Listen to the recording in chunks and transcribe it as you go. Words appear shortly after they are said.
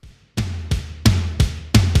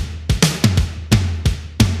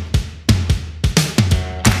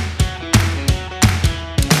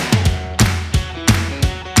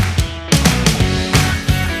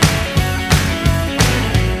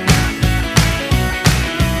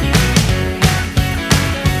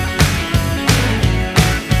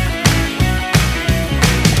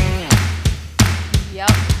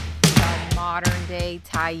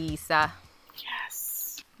pizza.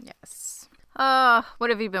 Yes. Yes. What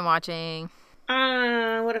have you been watching?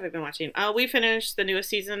 What have I been watching? We finished the newest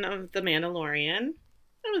season of The Mandalorian.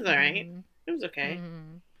 It was alright. It was okay.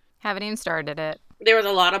 Haven't even started it. There was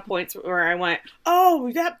a lot of points where I went,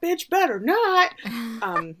 oh, that bitch better not.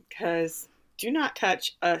 Because do not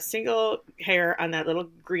touch a single hair on that little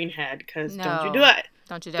green head, because don't you do it.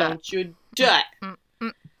 Don't you do Don't you do it.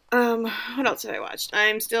 What else have I watched?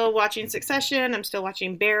 I'm still watching Succession. I'm still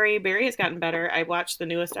watching Barry. Barry has gotten better. I watched the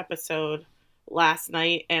newest episode last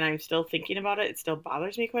night, and I'm still thinking about it. It still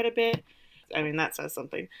bothers me quite a bit. I mean, that says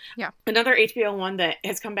something. Yeah. Another HBO one that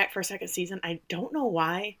has come back for a second season. I don't know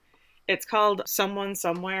why. It's called Someone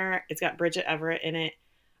Somewhere. It's got Bridget Everett in it.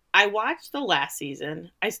 I watched the last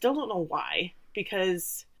season. I still don't know why,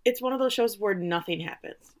 because it's one of those shows where nothing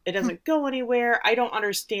happens. It doesn't go anywhere. I don't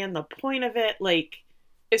understand the point of it. Like,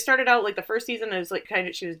 it started out like the first season is like kind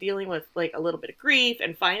of, she was dealing with like a little bit of grief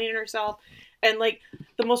and finding herself. And like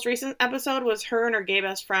the most recent episode was her and her gay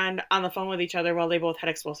best friend on the phone with each other while they both had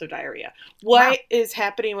explosive diarrhea. What is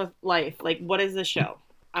happening with life? Like, what is this show?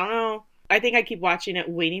 I don't know. I think I keep watching it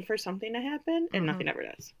waiting for something to happen, and nothing ever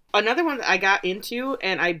does. Another one that I got into,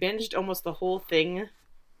 and I binged almost the whole thing.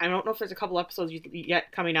 I don't know if there's a couple episodes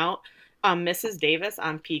yet coming out. Mrs. Davis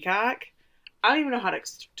on Peacock. I don't even know how to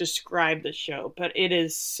describe the show, but it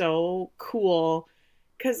is so cool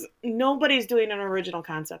because nobody's doing an original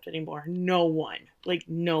concept anymore. No one. Like,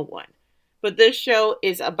 no one. But this show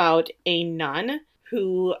is about a nun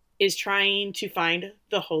who is trying to find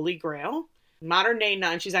the Holy Grail. Modern day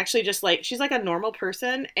nun. She's actually just like, she's like a normal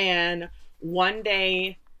person, and one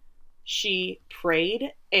day she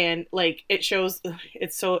prayed, and like it shows,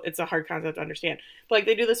 it's a hard concept to understand, but like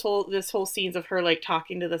they do this whole scenes of her like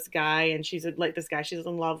talking to this guy, and she's like this guy she's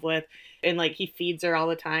in love with, and like he feeds her all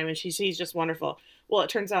the time, and she's just wonderful. Well,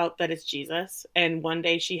 it turns out that it's Jesus, and one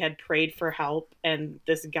day she had prayed for help, and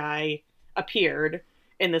this guy appeared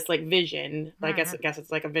in this like vision. I guess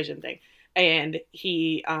it's like a vision thing. And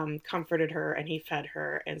he comforted her, and he fed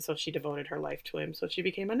her, and so she devoted her life to him, so she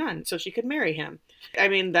became a nun, so she could marry him. I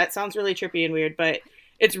mean, that sounds really trippy and weird, but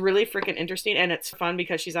it's really freaking interesting, and it's fun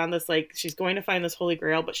because she's on this, like, she's going to find this Holy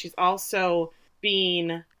Grail, but she's also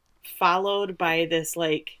being followed by this,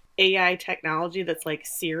 like, AI technology that's like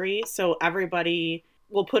Siri, so everybody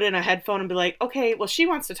will put in a headphone and be like, okay, well, she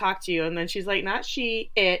wants to talk to you, and then she's like, not she,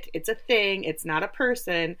 it's a thing, it's not a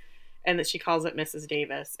person. And that she calls it Mrs.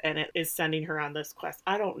 Davis, and it is sending her on this quest.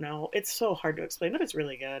 I don't know. It's so hard to explain, but it's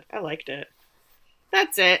really good. I liked it.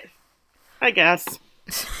 That's it. I guess.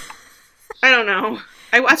 I don't know.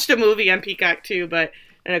 I watched a movie on Peacock, too, and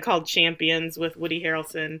it called Champions with Woody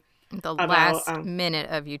Harrelson. The last minute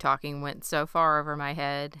of you talking went so far over my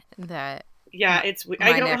head that... Yeah, I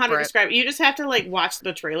don't know how to describe it. You just have to, like, watch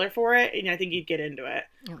the trailer for it, and I think you'd get into it.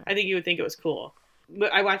 Okay. I think you would think it was cool.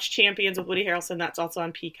 I watched Champions with Woody Harrelson. That's also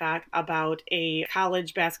on Peacock, about a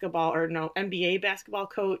college basketball, NBA basketball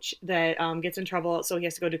coach that gets in trouble. So he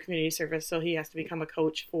has to go to community service. So he has to become a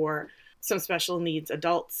coach for some special needs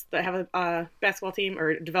adults that have a basketball team,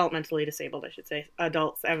 or developmentally disabled, I should say,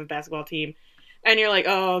 adults that have a basketball team. And you're like,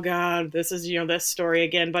 oh God, this is, this story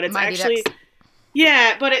again. But it's Mighty actually, Ducks.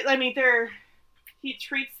 Yeah, but he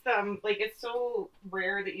treats them, like, it's so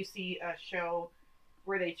rare that you see a show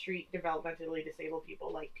where they treat developmentally disabled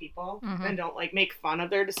people like people, and don't like make fun of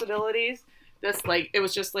their disabilities. This, like, it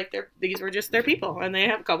was just like these were just their people, and they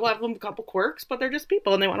have a couple quirks, but they're just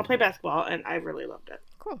people, and they want to play basketball, and I really loved it.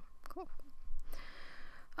 Cool.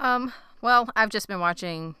 Well, I've just been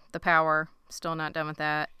watching The Power. Still not done with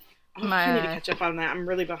that. I need to catch up on that. I'm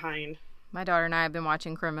really behind. My daughter and I have been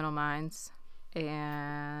watching Criminal Minds,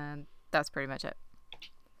 and that's pretty much it.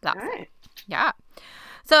 All right. Yeah.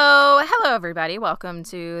 So, hello everybody. Welcome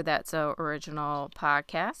to That's So Original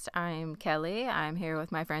Podcast. I'm Kelly. I'm here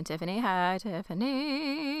with my friend Tiffany. Hi,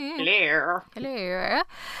 Tiffany. Hello. Hello.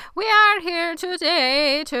 We are here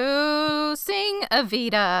today to sing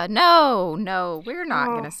Evita. No, we're not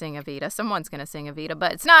going to sing Evita. Someone's going to sing Evita,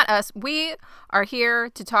 but it's not us. We are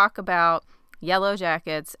here to talk about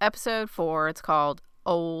Yellowjackets, episode 4. It's called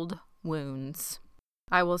Old Wounds.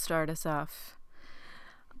 I will start us off.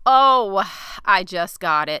 Oh, I just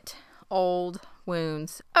got it. Old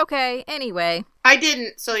Wounds. Okay, anyway. I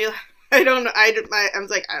didn't, so I don't know. I was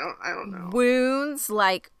like, I don't know. Wounds,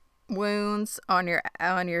 like wounds on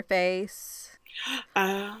your face.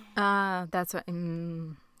 That's what,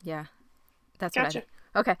 yeah. That's gotcha. What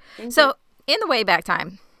I, okay. Mm-hmm. So, in the way back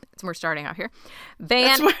time, we're starting out here.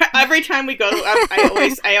 Every time we go,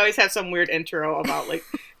 I always have some weird intro about, like,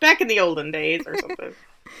 back in the olden days or something.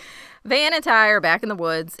 Van and Ty are back in the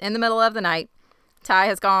woods in the middle of the night. Ty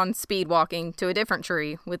has gone speed walking to a different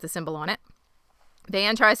tree with the symbol on it.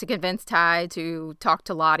 Van tries to convince Ty to talk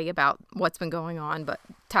to Lottie about what's been going on, but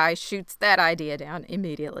Ty shoots that idea down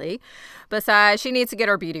immediately. Besides, she needs to get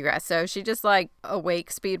her beauty rest, so she just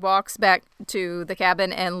awake speed walks back to the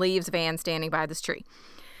cabin and leaves Van standing by this tree.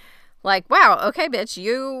 Like, wow, okay, bitch,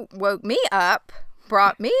 you woke me up,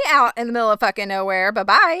 brought me out in the middle of fucking nowhere,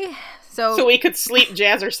 bye-bye. So we could sleep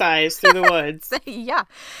jazzercise through the woods. Yeah.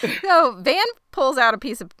 So Van pulls out a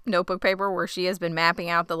piece of notebook paper where she has been mapping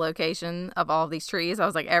out the location of all these trees. I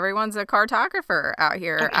was like, everyone's a cartographer out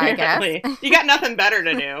here, apparently. I guess. You got nothing better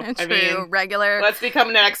to do. True, regular. Let's become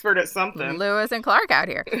an expert at something. Lewis and Clark out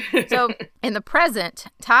here. So in the present,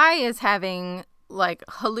 Ty is having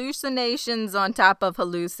hallucinations on top of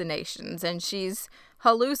hallucinations, and she's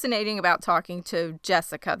hallucinating about talking to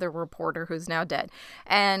Jessica, the reporter who's now dead,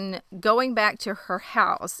 and going back to her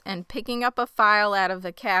house and picking up a file out of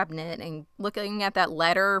the cabinet and looking at that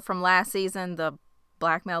letter from last season, the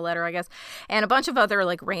blackmail letter, I guess, and a bunch of other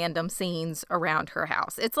random scenes around her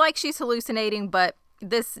house. It's like she's hallucinating, but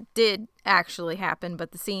this did actually happen,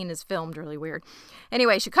 but the scene is filmed really weird.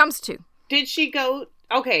 Anyway, she comes to. Did she go?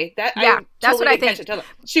 Okay, that's totally what I think.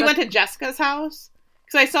 She went to Jessica's house.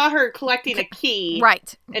 Because I saw her collecting a key.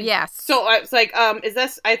 Right. And yes. So I was like, is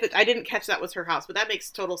this... I didn't catch that was her house, but that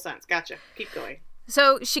makes total sense. Gotcha. Keep going.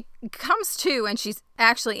 So she comes to, and she's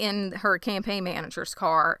actually in her campaign manager's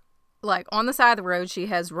car. On the side of the road, she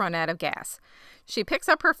has run out of gas. She picks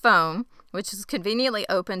up her phone, which is conveniently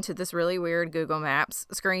open to this really weird Google Maps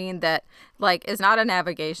screen that, is not a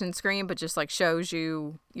navigation screen, but just, shows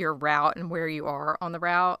you your route and where you are on the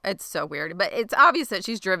route. It's so weird. But it's obvious that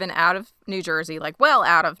she's driven out of New Jersey, well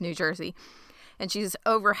out of New Jersey. And she's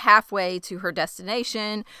over halfway to her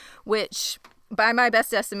destination, which, by my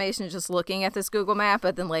best estimation, just looking at this Google map,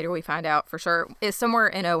 but then later we find out for sure, is somewhere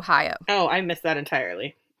in Ohio. Oh, I missed that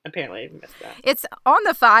entirely. Apparently, I missed that. It's on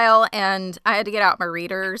the file, and I had to get out my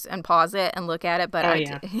readers and pause it and look at it, but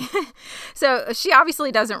did. So she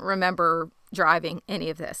obviously doesn't remember driving any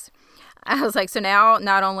of this. I was like, so now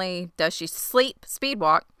not only does she speed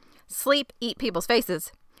walk, eat people's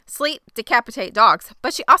faces, decapitate dogs,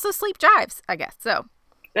 but she also drives, I guess. So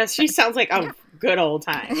she sounds like a good old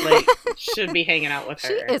time. Should be hanging out with her.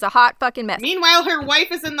 She is a hot fucking mess. Meanwhile, her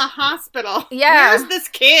wife is in the hospital. Yeah. Where's this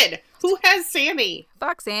kid? Who has Sammy?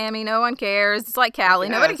 Fuck Sammy. No one cares. It's like Callie.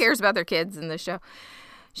 Yes. Nobody cares about their kids in this show.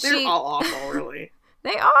 They're all awful, really.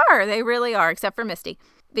 They are. They really are, except for Misty.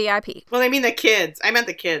 VIP. Well, I mean the kids. I meant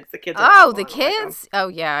the kids. The kids are awful. The kids? Oh,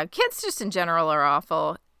 yeah. Kids just in general are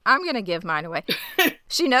awful. I'm going to give mine away.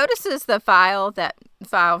 She notices the file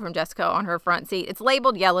from Jessica on her front seat. It's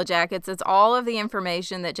labeled Yellowjackets. It's all of the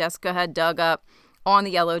information that Jessica had dug up on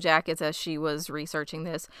the Yellowjackets as she was researching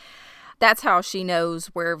this. That's how she knows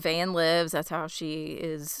where Van lives. That's how she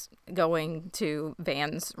is going to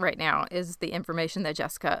Van's right now, is the information that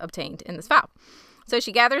Jessica obtained in this file. So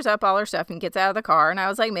she gathers up all her stuff and gets out of the car, and I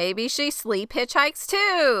was like, maybe she sleep hitchhikes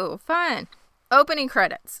too. Fun. Opening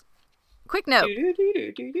credits. Quick note.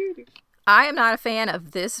 I am not a fan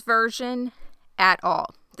of this version at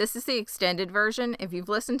all. This is the extended version. If you've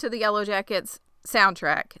listened to the Yellowjackets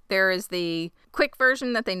soundtrack, there is the quick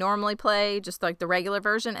version that they normally play, just like the regular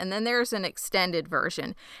version, and then there's an extended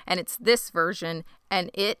version, and it's this version, and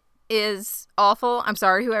it is awful. I'm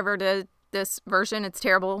sorry, whoever did this version, it's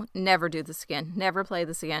terrible. Never do this again. Never play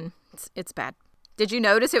this again. It's bad. Did you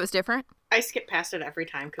notice it was different? I skip past it every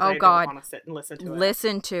time because I don't want to sit and listen to it.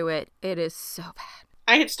 Listen to it. It is so bad.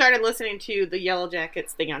 I had started listening to the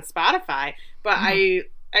Yellowjackets thing on Spotify, but I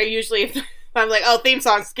usually, if I'm like, oh, theme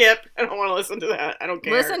song, skip. I don't want to listen to that. I don't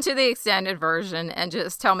care. Listen to the extended version and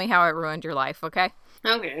just tell me how it ruined your life, okay?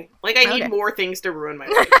 Okay. I need more things to ruin my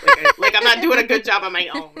life. I'm not doing a good job on my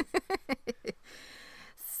own.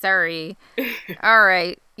 Sorry. All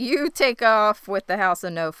right. You take off with the House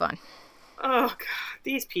of No Fun. Oh, God.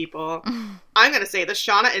 These people. I'm going to say the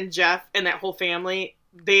Shauna and Jeff and that whole family,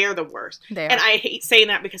 they are the worst. They are. And I hate saying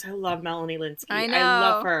that because I love Melanie Linsky. I know. I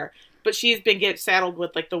love her. But she's been saddled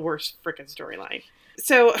with, the worst freaking storyline.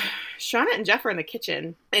 So, Shauna and Jeff are in the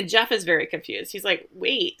kitchen, and Jeff is very confused. He's like,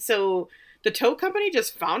 wait, so the tow company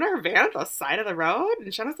just found our van at the side of the road?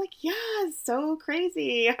 And Shauna's like, yeah, it's so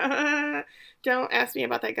crazy. Don't ask me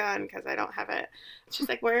about that gun, because I don't have it. She's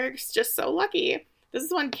like, we're just so lucky. This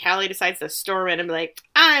is when Callie decides to storm in and be like,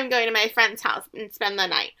 I'm going to my friend's house and spend the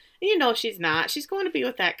night. And she's not. She's going to be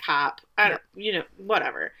with that cop.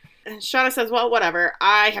 Whatever. And Shauna says, well, whatever.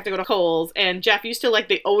 I have to go to Kohl's. And Jeff used to like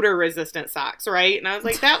the odor-resistant socks, right? And I was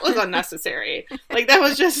like, that was unnecessary. That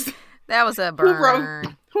was just... That was a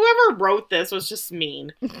burn. Whoever wrote this was just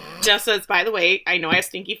mean. Jeff says, by the way, I know I have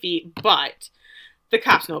stinky feet, but the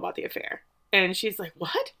cops know about the affair. And she's like,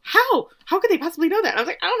 what? How? How could they possibly know that? And I was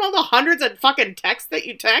like, I don't know, the hundreds of fucking texts that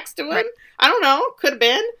you text to him. Right. I don't know. Could have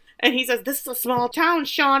been. And he says, this is a small town,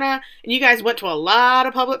 Shauna, and you guys went to a lot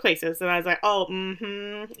of public places. And I was like, oh,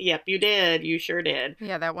 yep, you did. You sure did.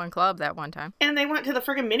 Yeah, that one club that one time. And they went to the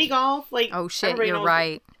friggin' mini golf. Like, oh, shit, you're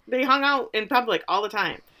right. They hung out in public all the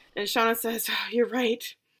time. And Shauna says, oh, you're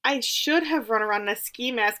right. I should have run around in a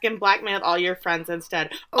ski mask and blackmailed all your friends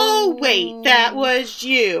instead. Oh, wait, that was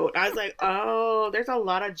you. And I was like, oh, there's a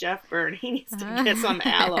lot of Jeff Byrne. He needs to get some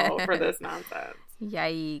aloe for this nonsense.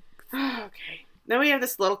 Yikes. Okay. Then we have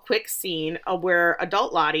this little quick scene where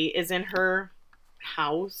adult Lottie is in her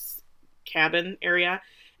house, cabin area,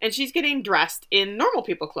 and she's getting dressed in normal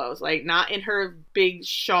people clothes, like not in her big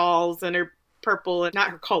shawls and her purple, and not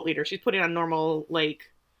her cult leader. She's putting on normal, like,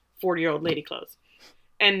 40-year-old lady clothes.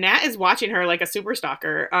 And Nat is watching her like a super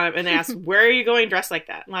stalker and asks, where are you going dressed like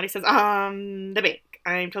that? And Lottie says, the bank.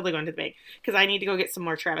 I'm totally going to the bank because I need to go get some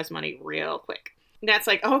more Travis money real quick. Nat's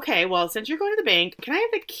like, okay, well, since you're going to the bank, can I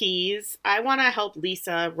have the keys? I want to help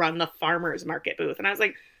Lisa run the farmer's market booth. And I was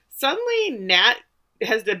like, suddenly Nat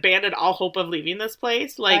has abandoned all hope of leaving this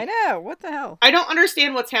place. Like, I know. What the hell? I don't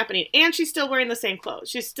understand what's happening. And she's still wearing the same clothes.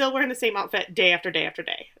 She's still wearing the same outfit day after day after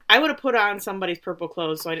day. I would have put on somebody's purple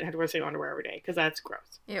clothes so I didn't have to wear the same underwear every day because that's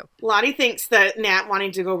gross. Ew. Lottie thinks that Nat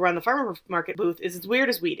wanting to go run the farmer's market booth is as weird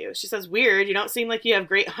as we do. She says, weird. You don't seem like you have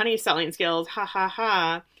great honey selling skills. Ha ha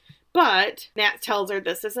ha. But Nat tells her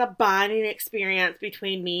this is a bonding experience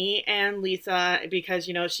between me and Lisa because,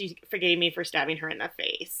 you know, she forgave me for stabbing her in the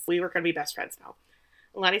face. We were going to be best friends now.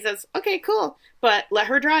 Lottie says, okay, cool. But let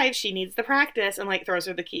her drive. She needs the practice and, like, throws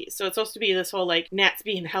her the keys. So it's supposed to be this whole, like, Nat's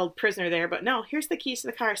being held prisoner there. But no, here's the keys to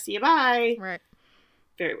the car. See you, bye. Right.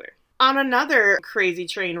 Very weird. On another crazy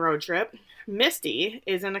train road trip, Misty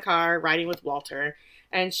is in the car riding with Walter.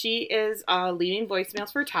 And she is leaving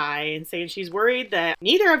voicemails for Ty and saying she's worried that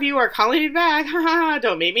neither of you are calling me back. Ha ha ha.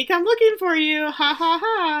 Don't make me come looking for you. Ha ha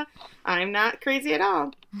ha. I'm not crazy at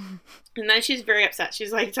all. And then she's very upset.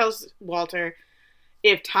 She's like, tells Walter,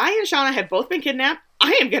 if Ty and Shauna had both been kidnapped,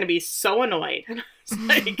 I am going to be so annoyed. And I was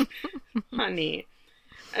like, honey.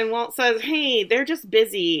 And Walt says, hey, they're just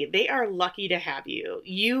busy. They are lucky to have you.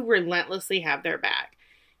 You relentlessly have their back.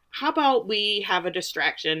 How about we have a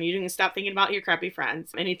distraction? You can stop thinking about your crappy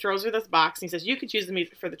friends. And he throws her this box and he says, you could choose the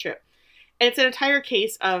music for the trip. And it's an entire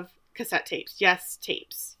case of cassette tapes. Yes,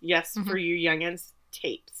 tapes. Yes, for you youngins,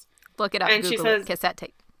 tapes. Look it up. And Google she says, cassette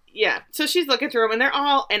tape. Yeah. So she's looking through them and they're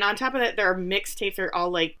all, and on top of that, there are mixtapes. They're all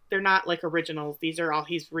like, they're not like originals. These are all,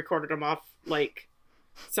 he's recorded them off like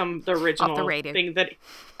the original off the radio thing that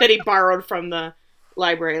he borrowed from the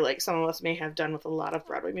library, like some of us may have done with a lot of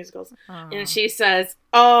Broadway musicals. And she says,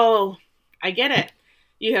 oh, I get it.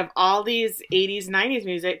 You have all these 80s, 90s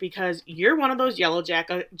music because you're one of those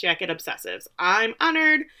Yellowjacket obsessives. I'm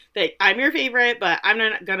honored that I'm your favorite, but I'm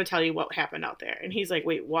not going to tell you what happened out there. And he's like,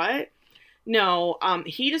 wait, what? No,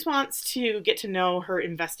 he just wants to get to know her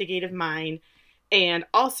investigative mind. And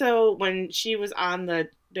also, when she was on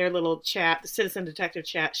their little chat, the Citizen Detective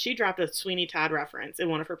chat, she dropped a Sweeney Todd reference in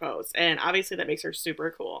one of her posts. And obviously that makes her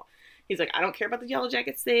super cool. He's like, I don't care about the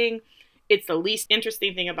Yellowjackets thing. It's the least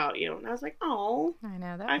interesting thing about you. And I was like, oh, I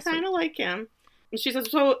know that. I kind of like him. And she says,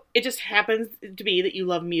 so it just happens to be that you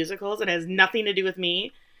love musicals. It has nothing to do with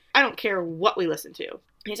me. I don't care what we listen to.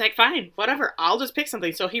 He's like, fine, whatever. I'll just pick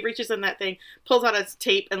something. So he reaches in that thing, pulls out his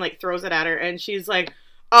tape and like throws it at her. And she's like,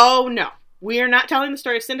 oh no. We are not telling the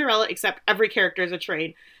story of Cinderella, except every character is a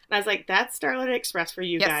train. And I was like, that's Starlight Express for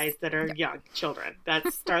you guys that are young children.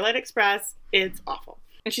 That's Starlight Express. It's awful.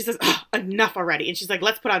 And she says, oh, enough already. And she's like,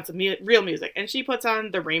 let's put on some real music. And she puts on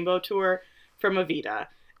the Rainbow Tour from Evita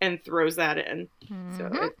and throws that in.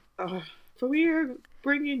 So, for we are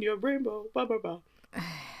bringing you a rainbow. Blah, blah, blah.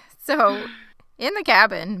 So, in the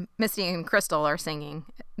cabin, Misty and Crystal are singing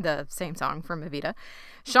the same song from Evita.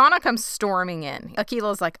 Shauna comes storming in.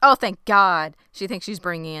 Akila's like, oh, thank God. She thinks she's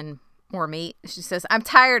bringing in more meat. She says, I'm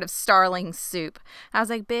tired of starling soup. I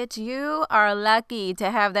was like, bitch, you are lucky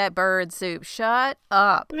to have that bird soup. Shut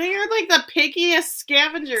up. They're like the pickiest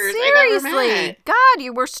scavengers Seriously. I've ever met. God,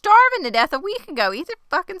 you were starving to death a week ago. Eat the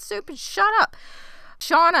fucking soup and shut up.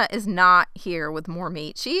 Shauna is not here with more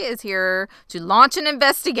meat. She is here to launch an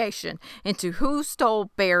investigation into who stole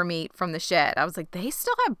bear meat from the shed. I was like, they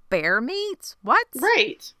still have bear meat? What?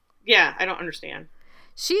 Right. Yeah, I don't understand.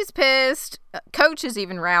 She's pissed. Coach is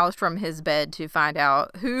even roused from his bed to find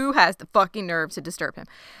out who has the fucking nerve to disturb him.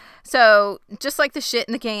 So, just like the shit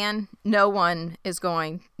in the can, no one is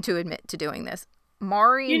going to admit to doing this.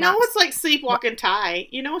 Mari, you know, it's like sleepwalking Ty.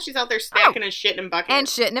 You know, she's out there stacking his shit in buckets. And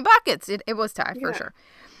shit in buckets. It was Ty, for sure.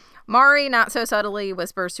 Mari, not so subtly,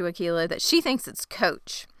 whispers to Akilah that she thinks it's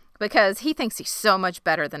Coach because he thinks he's so much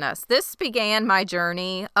better than us. This began my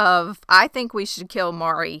journey of, I think we should kill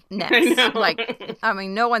Mari next.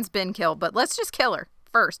 No one's been killed, but let's just kill her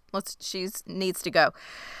first. She needs to go.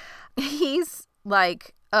 He's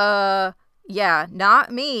like, yeah,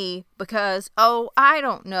 not me, because, I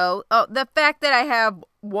don't know. The fact that I have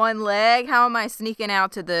one leg, how am I sneaking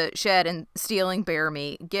out to the shed and stealing bear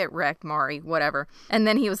meat? Get wrecked, Mari, whatever. And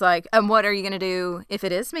then he was like, what are you going to do if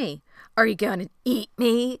it is me? Are you going to eat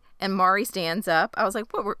me? And Mari stands up. I was like,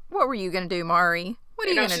 what were you going to do, Mari? What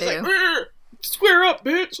are you going to do? Like, square up,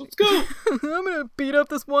 bitch. Let's go. I'm going to beat up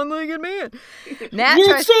this one-legged man. Nat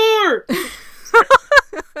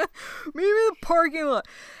Maybe the parking lot.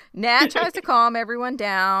 Nat tries to calm everyone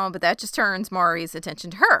down, but that just turns Mari's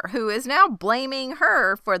attention to her, who is now blaming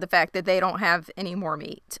her for the fact that they don't have any more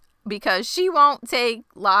meat because she won't take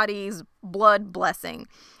Lottie's blood blessing.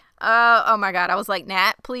 Oh my God. I was like,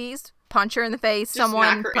 Nat, please punch her in the face.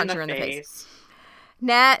 Someone punch her in the face.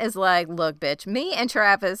 Nat is like, look, bitch, me and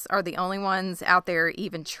Travis are the only ones out there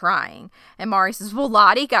even trying. And Mari says, well,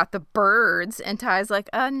 Lottie got the birds. And Ty's like,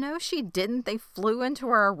 no, she didn't. They flew into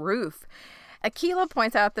our roof. Akilah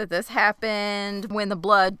points out that this happened when the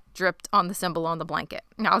blood dripped on the symbol on the blanket.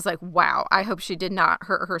 And I was like, wow, I hope she did not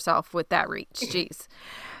hurt herself with that reach. Jeez.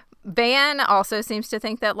 Van also seems to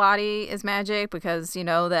think that Lottie is magic because,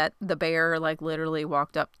 that the bear, literally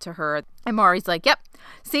walked up to her. And Mari's like, yep,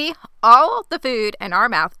 see, all the food in our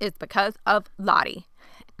mouth is because of Lottie.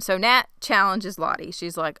 So Nat challenges Lottie.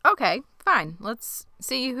 She's like, okay, fine. Let's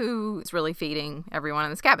see who's really feeding everyone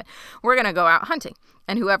in this cabin. We're going to go out hunting.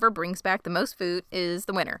 And whoever brings back the most food is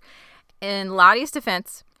the winner. In Lottie's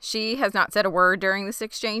defense, she has not said a word during this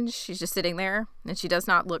exchange. She's just sitting there, and she does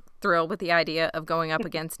not look thrilled with the idea of going up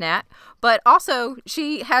against Nat. But also,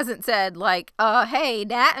 she hasn't said, hey,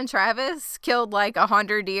 Nat and Travis killed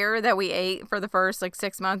 100 deer that we ate for the first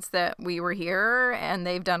 6 months that we were here, and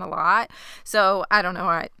they've done a lot. So, I don't know.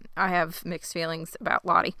 I have mixed feelings about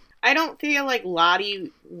Lottie. I don't feel like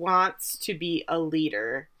Lottie wants to be a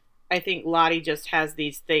leader. I think Lottie just has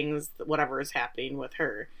these things, whatever is happening with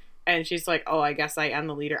her. And she's like, I guess I am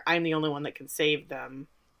the leader. I'm the only one that can save them.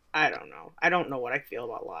 I don't know. I don't know what I feel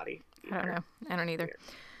about Lottie either. I don't know. I don't either.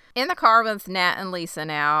 In the car with Nat and Lisa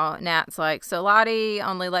now, Nat's like, so Lottie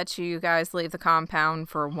only lets you guys leave the compound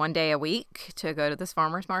for 1 day a week to go to this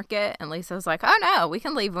farmer's market. And Lisa's like, oh no, we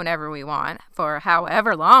can leave whenever we want for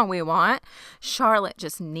however long we want. Charlotte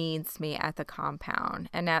just needs me at the compound.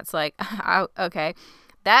 And Nat's like, okay,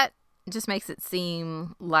 that just makes it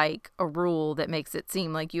seem like a rule that makes it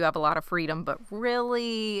seem like you have a lot of freedom, but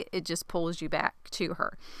really it just pulls you back to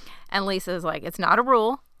her. And Lisa's like, it's not a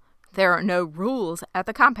rule. There are no rules at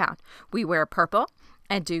the compound. We wear purple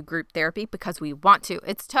and do group therapy because we want to.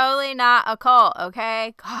 It's totally not a cult,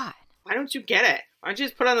 okay? God. Why don't you get it? Why don't you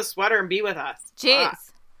just put on the sweater and be with us?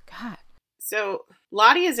 Jeez. God. So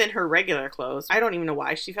Lottie is in her regular clothes. I don't even know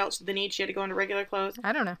why she felt the need she had to go into regular clothes.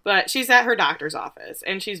 I don't know. But she's at her doctor's office,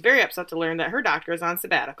 and she's very upset to learn that her doctor is on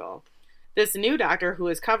sabbatical. This new doctor who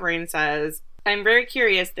is covering says, I'm very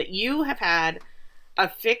curious that you have had a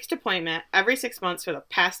fixed appointment every 6 months for the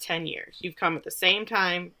past 10 years. You've come at the same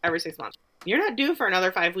time every 6 months. You're not due for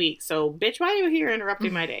another 5 weeks, so bitch, why are you here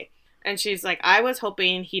interrupting my day? And she's like, I was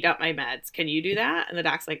hoping he'd up my meds. Can you do that? And the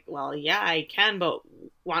doc's like, well, yeah, I can, but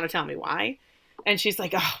want to tell me why? And she's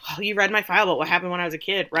like, oh, well, you read my file about what happened when I was a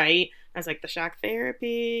kid, right? I was like, the shock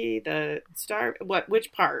therapy, the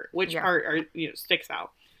which part sticks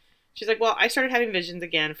out? She's like, well, I started having visions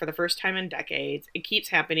again for the first time in decades. It keeps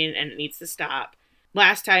happening and it needs to stop.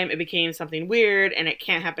 Last time it became something weird and it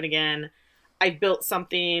can't happen again. I built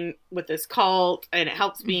something with this cult and it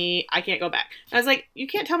helps me. I can't go back. And I was like, you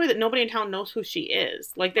can't tell me that nobody in town knows who she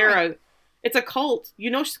is. It's a cult. You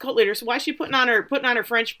know she's a cult leader. So why is she putting on her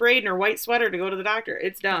French braid and her white sweater to go to the doctor?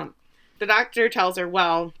 It's dumb. The doctor tells her,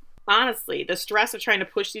 well, honestly, the stress of trying to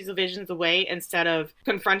push these visions away instead of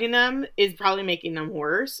confronting them is probably making them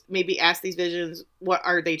worse. Maybe ask these visions, what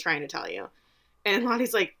are they trying to tell you? And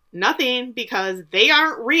Lottie's like, nothing, because they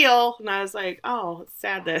aren't real. And I was like, oh, it's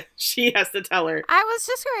sad that she has to tell her. I was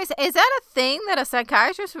just curious, is that a thing that a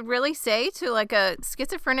psychiatrist would really say to a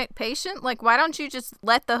schizophrenic patient? Why don't you just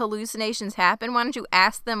let the hallucinations happen? Why don't you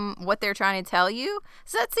ask them what they're trying to tell you?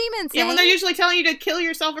 Does that seem insane? Yeah, when they're usually telling you to kill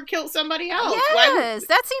yourself or kill somebody else. Yes,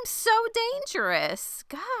 that seems so dangerous.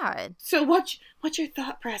 God. So what's your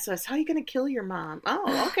thought process? How are you going to kill your mom?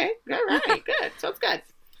 Oh, okay. All right. Good. Sounds good.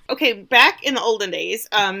 Okay, back in the olden days,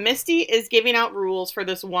 Misty is giving out rules for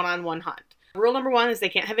this one-on-one hunt. Rule number 1 is they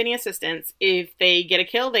can't have any assistants. If they get a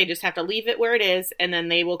kill, they just have to leave it where it is, and then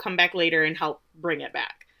they will come back later and help bring it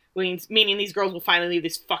back. meaning these girls will finally leave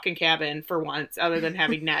this fucking cabin for once, other than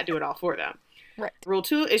having Nat do it all for them. Right. Rule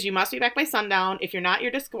 2 is you must be back by sundown. If you're not,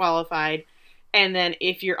 you're disqualified. And then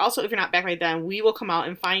if you're not back by then, we will come out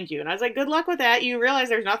and find you. And I was like, good luck with that. You realize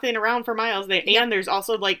there's nothing around for miles. And there's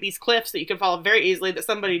also like these cliffs that you can follow very easily that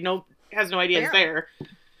somebody has no idea is there.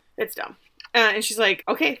 It's dumb. And she's like,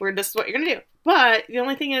 okay, this is what you're going to do. But the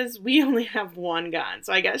only thing is we only have one gun.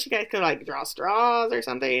 So I guess you guys could like draw straws or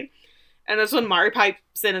something. And that's when Mari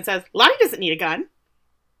pipes in and says, Lottie doesn't need a gun.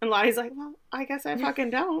 And Lottie's like, well, I guess I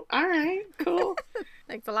fucking don't. All right, cool.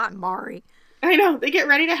 Thanks a lot, Mari. I know. They get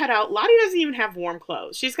ready to head out. Lottie doesn't even have warm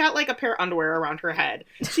clothes. She's got like a pair of underwear around her head.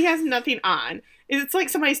 She has nothing on. It's like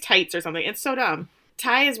somebody's tights or something. It's so dumb.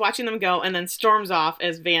 Ty is watching them go and then storms off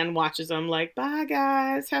as Van watches them like, bye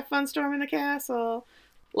guys, have fun storming the castle.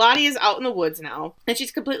 Lottie is out in the woods now, and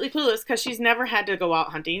she's completely clueless because she's never had to go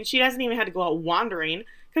out hunting. She hasn't even had to go out wandering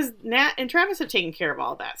because Nat and Travis have taken care of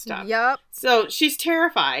all that stuff. Yep. So she's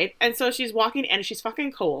terrified, and so she's walking, and she's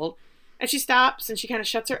fucking cold. And she stops, and she kind of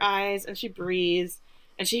shuts her eyes, and she breathes,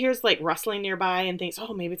 and she hears, like, rustling nearby and thinks,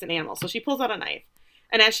 oh, maybe it's an animal. So she pulls out a knife.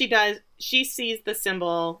 And as she does, she sees the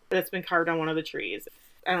symbol that's been carved on one of the trees.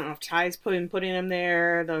 I don't know if Ty's putting him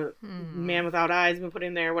there, the man without eyes been put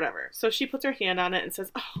him there, whatever. So she puts her hand on it and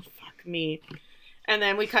says, oh, fuck me. And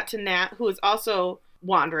then we cut to Nat, who is also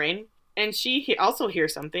wandering, and she also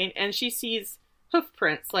hears something, and she sees hoof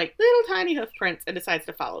prints, like little tiny hoof prints, and decides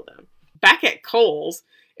to follow them. Back at Kohl's,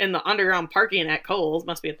 in the underground parking at Kohl's,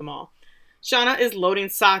 must be at the mall, Shauna is loading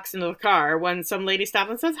socks into the car when some lady stops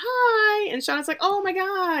and says, hi, and Shauna's like, oh my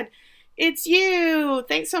god, it's you.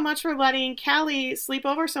 Thanks so much for letting Callie sleep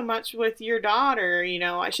over so much with your daughter. You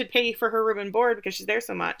know, I should pay for her room and board because she's there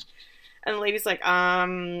so much. And the lady's like, I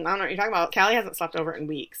don't know what you're talking about. Callie hasn't slept over in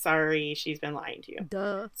weeks. Sorry, she's been lying to you.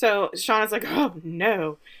 Duh. So Shauna's like, oh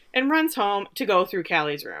no, and runs home to go through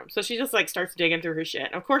Callie's room. So she just like starts digging through her shit.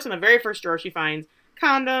 And of course, in the very first drawer, she finds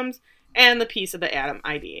condoms and the piece of the Adam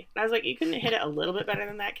ID. And I was like, you couldn't hit it a little bit better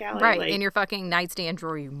than that, Callie? Right, like, in your fucking nightstand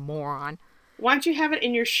drawer, you moron. Why don't you have it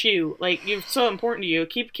in your shoe? Like, it's so important to you.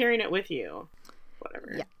 Keep carrying it with you.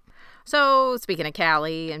 Whatever. Yeah. So, speaking of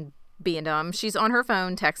Callie and being dumb, she's on her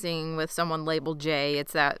phone texting with someone labeled Jay.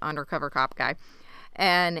 It's that undercover cop guy.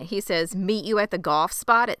 And he says, meet you at the golf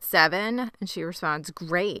spot at 7. And she responds,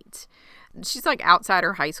 great. She's like outside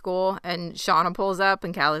her high school, and Shauna pulls up,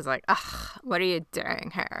 and Callie's like, ugh, what are you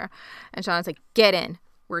doing here? And Shauna's like, get in.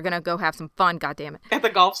 We're going to go have some fun, goddammit. At the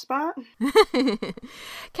golf spot?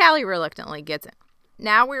 Callie reluctantly gets in.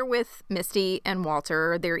 Now we're with Misty and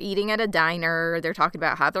Walter. They're eating at a diner. They're talking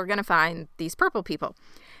about how they're going to find these purple people.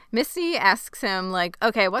 Misty asks him, like,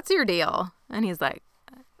 okay, what's your deal? And he's like,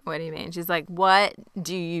 what do you mean? She's like, what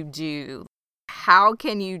do you do? How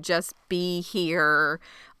can you just be here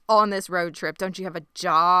on this road trip? Don't you have a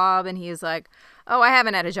job? And he's like, oh, I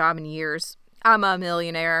haven't had a job in years. I'm a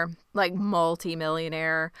millionaire, like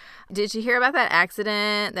multi-millionaire. Did you hear about that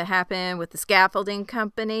accident that happened with the scaffolding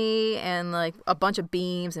company? And like a bunch of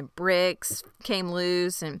beams and bricks came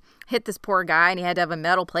loose and hit this poor guy, and he had to have a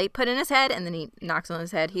metal plate put in his head, and then he knocks on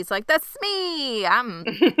his head. He's like, that's me. I'm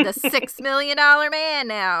the $6 million man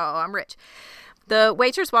now. I'm rich. The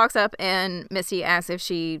waitress walks up, and Missy asks if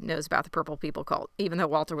she knows about the purple people cult, even though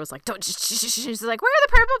Walter was like, don't, she's like, where are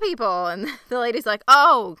the purple people? And the lady's like,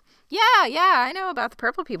 oh, yeah, I know about the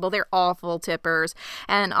purple people. They're awful tippers.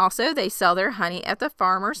 And also, they sell their honey at the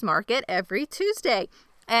farmer's market every Tuesday.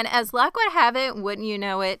 And as luck would have it, wouldn't you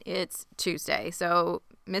know it, it's Tuesday. So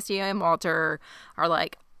Misty and Walter are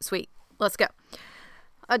like, sweet, let's go.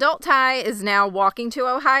 Adult Ty is now walking to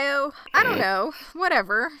Ohio. I don't know.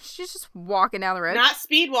 Whatever. She's just walking down the road. Not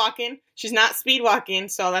speed walking. She's not speed walking,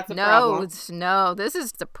 so that's a problem. No, this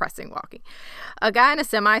is depressing walking. A guy in a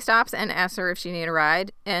semi stops and asks her if she needs a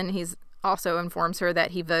ride, and he's also informs her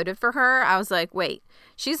that he voted for her. I was like, wait,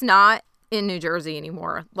 she's not in New Jersey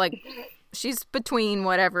anymore. Like, she's between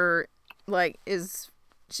whatever, like,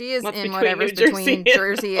 she is in whatever's between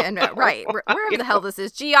Jersey and, right, wherever the hell this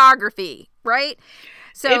is. Geography, right?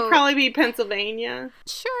 So, it'd probably be Pennsylvania.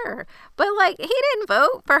 Sure. But, like, he didn't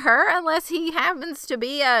vote for her unless he happens to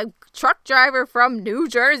be a truck driver from New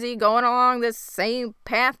Jersey going along this same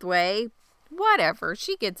pathway. Whatever.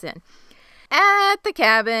 She gets in. At the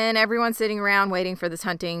cabin, everyone's sitting around waiting for this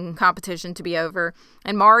hunting competition to be over.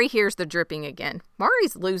 And Mari hears the dripping again.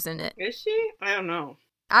 Mari's losing it. Is she? I don't know.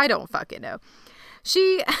 I don't fucking know.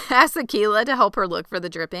 She asked Akila to help her look for the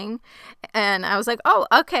dripping. And I was like, oh,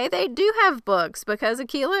 okay, they do have books because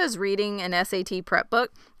Akila is reading an SAT prep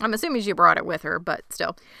book. I'm assuming she brought it with her, but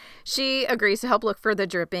still. She agrees to help look for the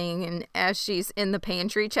dripping, and as she's in the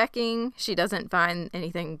pantry checking, she doesn't find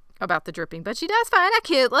anything about the dripping, but she does find a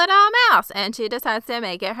cute little mouse, and she decides to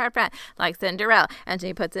make it her friend, like Cinderella, and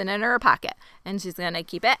she puts it in her pocket, and she's gonna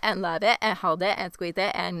keep it and love it and hold it and squeeze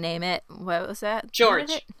it and name it, what was that?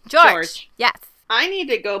 George. George. Yes. I need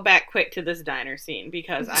to go back quick to this diner scene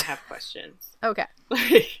because I have questions. Okay.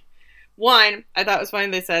 One, I thought it was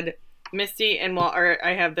funny. They said Misty and Walter,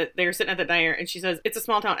 they were sitting at the diner, and she says, it's a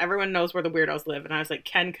small town. Everyone knows where the weirdos live. And I was like,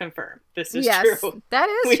 can confirm. This is true. That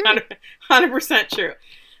is true. 100% true.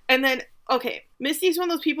 And then, okay, Misty's one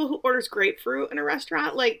of those people who orders grapefruit in a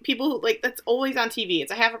restaurant. Like, people who, like, that's always on TV.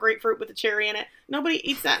 It's a half a grapefruit with a cherry in it. Nobody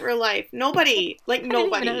eats that in real life. Nobody. Like,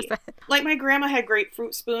 nobody. Like, my grandma had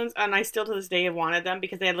grapefruit spoons, and I still to this day have wanted them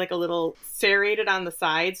because they had, like, a little serrated on the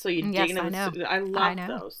side, so you dig into them. I love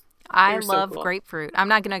those. I love grapefruit. I'm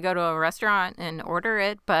not going to go to a restaurant and order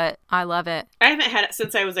it, but I love it. I haven't had it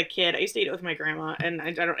since I was a kid. I used to eat it with my grandma, and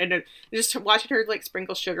just watching her like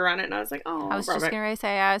sprinkle sugar on it, and I was like, oh. I was just going to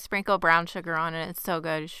say, I sprinkle brown sugar on it. It's so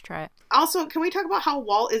good. You should try it. Also, can we talk about how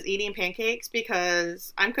Walt is eating pancakes?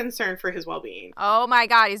 Because I'm concerned for his well-being. Oh my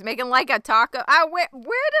God, he's making like a taco. Where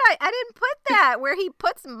did I didn't put that. Where he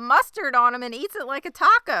puts mustard on them and eats it like a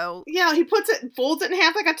taco. Yeah, he folds it in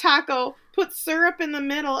half like a taco, puts syrup in the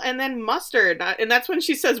middle, and then mustard. And that's when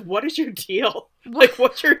she says, what is your deal? Like,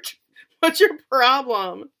 what's your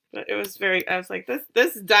problem? It was I was like,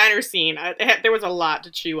 this diner scene, there was a lot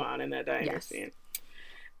to chew on in that diner scene.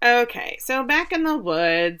 Okay, so back in the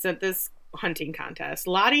woods at this hunting contest,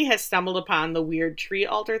 Lottie has stumbled upon the weird tree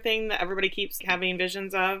altar thing that everybody keeps having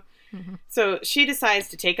visions of. Mm-hmm. So she decides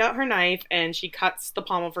to take out her knife, and she cuts the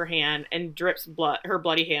palm of her hand and drips her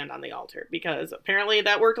bloody hand on the altar, because apparently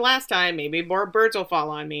that worked last time. Maybe more birds will fall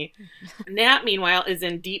on me. Nat, meanwhile, is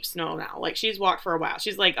in deep snow now. Like, she's walked for a while.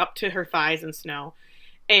 She's like up to her thighs in snow,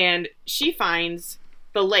 and she finds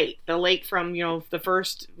the lake from, the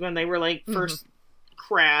first, when they were like first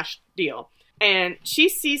crash deal. And she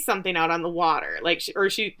sees something out on the water, like,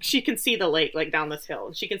 she can see the lake, like, down this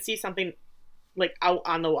hill. She can see something, like, out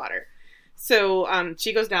on the water. So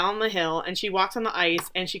she goes down the hill, and she walks on the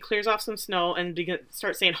ice, and she clears off some snow and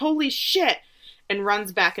starts saying, holy shit, and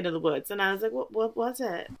runs back into the woods. And I was like, what was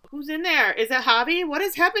it? Who's in there? Is it Javi? What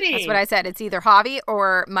is happening? That's what I said. It's either Javi,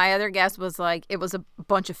 or my other guess was, like, it was a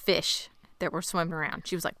bunch of fish that were swimming around.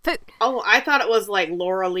 She was like, food. Oh, I thought it was like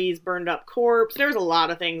Laura Lee's burned up corpse. There was a lot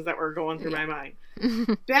of things that were going through my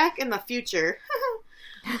mind. Back in the future,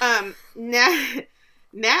 Nat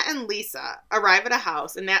and Lisa arrive at a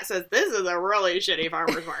house, and Nat says, this is a really shitty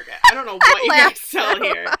farmer's market. I don't know what you guys sell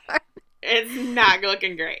here. It's not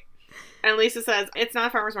looking great. And Lisa says, it's not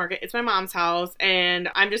a farmer's market. It's my mom's house, and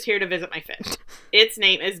I'm just here to visit my fish. Its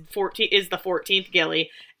name is the 14th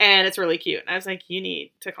Gilly, and it's really cute. And I was like, you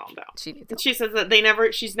need to calm down. She says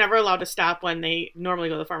that she's never allowed to stop when they normally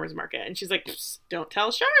go to the farmer's market. And she's like, don't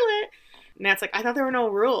tell Charlotte. And Nat's like, I thought there were no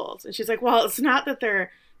rules. And she's like, well, it's not that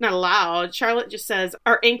they're not allowed. Charlotte just says,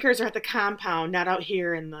 our anchors are at the compound, not out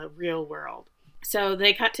here in the real world. So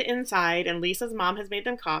they cut to inside, and Lisa's mom has made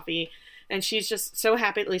them coffee. And she's just so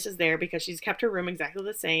happy that Lisa's there because she's kept her room exactly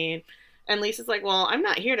the same. And Lisa's like, well, I'm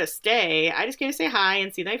not here to stay. I just came to say hi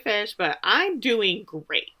and see thy fish, but I'm doing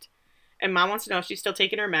great. And Mom wants to know if she's still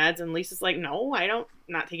taking her meds. And Lisa's like, no, I'm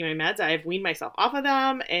not taking my meds. I've weaned myself off of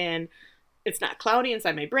them, and it's not cloudy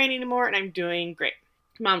inside my brain anymore, and I'm doing great.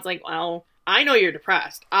 Mom's like, well, I know you're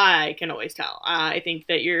depressed. I can always tell. I think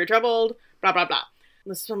that you're troubled, blah, blah, blah.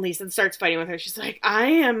 This is when Lisa starts fighting with her. She's like, I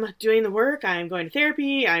am doing the work. I'm going to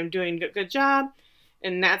therapy. I'm doing a good job.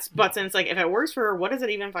 And that's butts in. It's like, if it works for her, what does it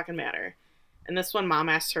even fucking matter? And this one, Mom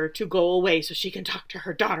asks her to go away so she can talk to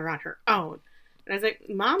her daughter on her own. And I was like,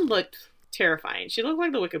 Mom looked terrifying. She looked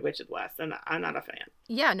like the Wicked Witch of the West, and I'm not a fan.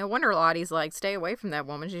 Yeah, no wonder Lottie's like, stay away from that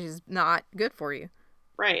woman. She's not good for you.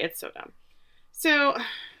 Right, it's so dumb. So,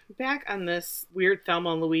 back on this weird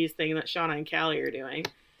Thelma and Louise thing that Shauna and Callie are doing.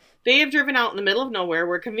 They have driven out in the middle of nowhere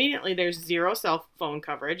where conveniently there's zero cell phone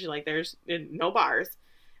coverage. Like, there's no bars.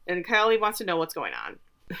 And Kylie wants to know what's going on.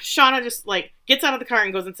 Shauna just, like, gets out of the car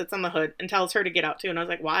and goes and sits on the hood and tells her to get out, too. And I was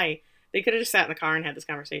like, why? They could have just sat in the car and had this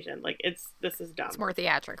conversation. Like, this is dumb. It's more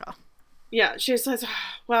theatrical. Yeah, she says,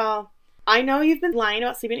 well, I know you've been lying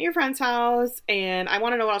about sleeping at your friend's house, and I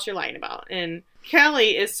want to know what else you're lying about. And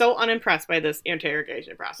Kelly is so unimpressed by this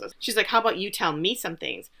interrogation process. She's like, how about you tell me some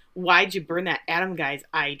things? Why'd you burn that Adam guy's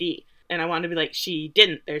ID? And I wanted to be like, she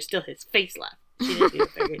didn't. There's still his face left. She didn't do a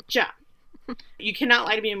very good job. You cannot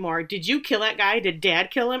lie to me anymore. Did you kill that guy? Did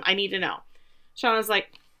Dad kill him? I need to know. Shauna's like,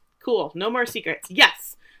 cool. No more secrets.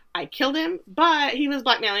 Yes, I killed him, but he was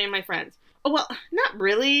blackmailing my friends. oh, well, not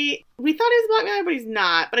really. We thought he was a blackmailer, but he's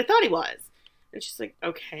not. But I thought he was. And she's like,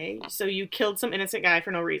 okay, so you killed some innocent guy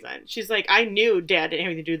for no reason. She's like, I knew Dad didn't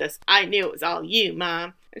have anything to do with this. I knew it was all you,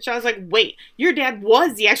 Mom. And Shauna's like, wait, your dad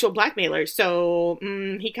was the actual blackmailer, so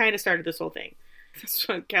he kind of started this whole thing.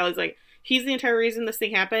 So Kelly's like, he's the entire reason this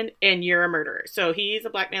thing happened, and you're a murderer. So he's a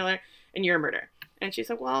blackmailer, and you're a murderer. And she's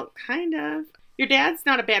like, well, kind of. Your dad's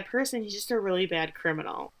not a bad person, he's just a really bad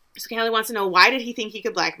criminal. So Kelly wants to know, why did he think he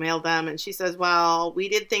could blackmail them? And she says, well, we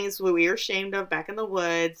did things we were ashamed of back in the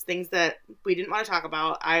woods, things that we didn't want to talk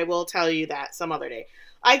about. I will tell you that some other day.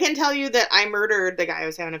 I can tell you that I murdered the guy I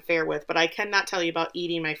was having an affair with, but I cannot tell you about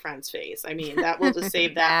eating my friend's face. I mean, that will just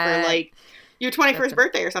save that for, like, your 21st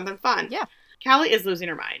birthday or something fun. Yeah. Kelly is losing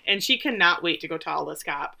her mind, and she cannot wait to go tell this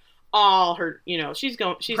cop all her, she's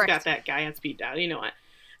got that guy on speed dial, you know what.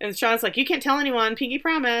 And Shauna's like, you can't tell anyone, pinky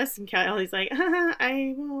promise. And Kelly's like,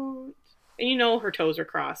 I won't. And her toes are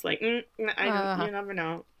crossed. Like, you never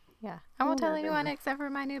know. Yeah. I won't tell anyone except for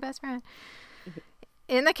my new best friend.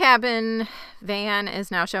 In the cabin, Van is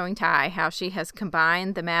now showing Ty how she has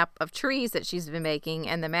combined the map of trees that she's been making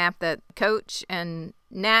and the map that Coach and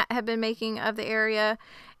Nat have been making of the area.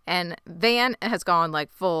 And Van has gone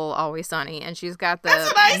like full Always Sunny, and she's got the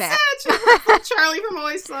That's what I map. said! She's like Charlie from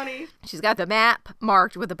Always Sunny. She's got the map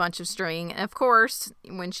marked with a bunch of string, and of course,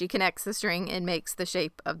 when she connects the string, it makes the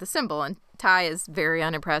shape of the symbol, and Ty is very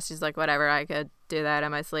unimpressed. She's like, whatever, I could do that in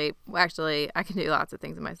my sleep. Well, actually, I can do lots of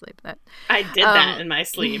things in my sleep. I did that in my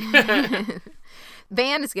sleep.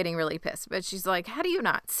 Van is getting really pissed, but she's like, how do you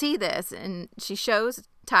not see this? And she shows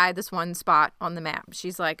Ty this one spot on the map.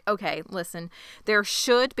 She's like, okay, listen, there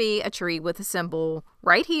should be a tree with a symbol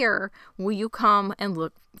right here. Will you come and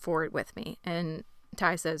look for it with me? And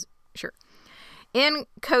Ty says, sure. In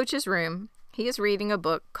Coach's room, he is reading a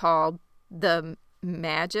book called The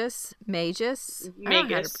Magus. It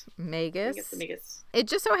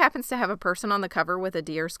just so happens to have a person on the cover with a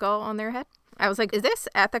deer skull on their head. I was like, is this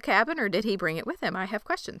at the cabin or did he bring it with him? I have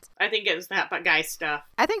questions. I think it was that guy stuff.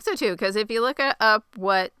 I think so too, because if you look up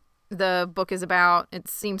what the book is about, it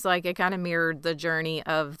seems like it kind of mirrored the journey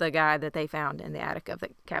of the guy that they found in the attic of the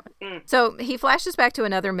cabin. So he flashes back to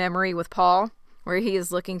another memory with Paul, where he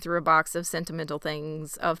is looking through a box of sentimental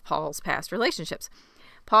things of Paul's past relationships.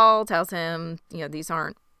 Paul tells him, these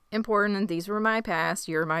aren't important. These were my past.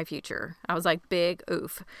 You're my future. I was like, big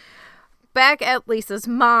oof. Back at Lisa's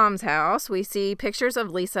mom's house, we see pictures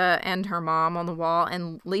of Lisa and her mom on the wall,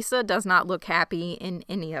 and Lisa does not look happy in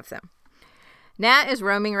any of them. Nat is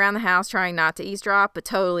roaming around the house trying not to eavesdrop, but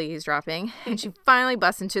totally eavesdropping, and she finally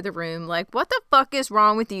busts into the room like, what the fuck is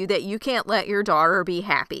wrong with you that you can't let your daughter be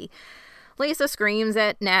happy? Lisa screams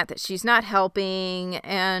at Nat that she's not helping,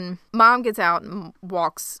 and Mom gets out and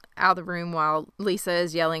walks out of the room while Lisa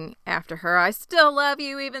is yelling after her, I still love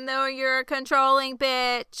you even though you're a controlling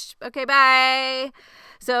bitch. Okay, bye.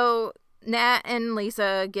 So Nat and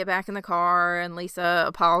Lisa get back in the car, and Lisa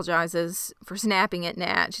apologizes for snapping at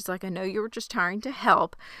Nat. She's like, I know you were just trying to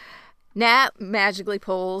help. Nat magically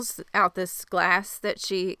pulls out this glass that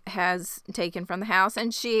she has taken from the house,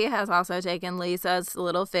 and she has also taken Lisa's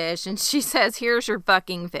little fish, and she says, here's your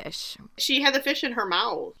fucking fish. She had the fish in her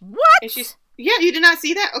mouth. What? And yeah, you did not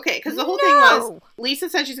see that? Okay, because the whole thing was, Lisa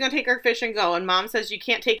said she's going to take her fish and go, and Mom says you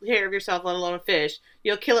can't take care of yourself, let alone a fish.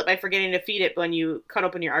 You'll kill it by forgetting to feed it when you cut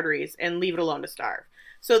open your arteries and leave it alone to starve.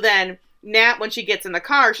 So then Nat, when she gets in the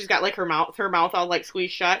car, she's got like her mouth all like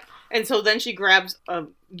squeezed shut. And so then she grabs a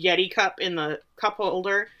Yeti cup in the cup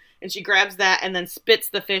holder, and she grabs that and then spits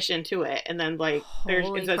the fish into it. And then like, here's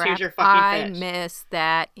your fucking fish. I missed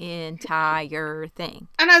that entire thing.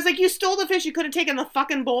 And I was like, you stole the fish. You could have taken the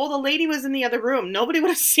fucking bowl. The lady was in the other room. Nobody would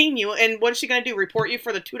have seen you. And what's she going to do? Report you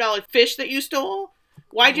for the $2 fish that you stole?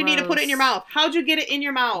 Why'd you need to put it in your mouth? How'd you get it in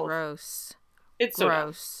your mouth? Gross. It's so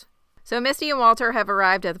gross. So Misty and Walter have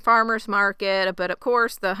arrived at the farmer's market, but of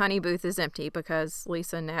course the honey booth is empty because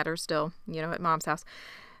Lisa and Nat are still, at Mom's house.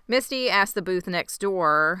 Misty asks the booth next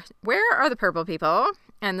door, where are the purple people?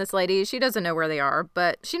 And this lady, she doesn't know where they are,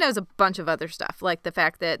 but she knows a bunch of other stuff, like the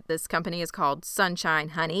fact that this company is called Sunshine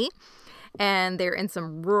Honey, and they're in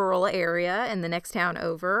some rural area in the next town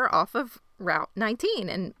over off of Route 19.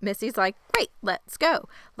 And Misty's like, great, let's go,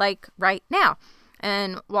 like right now.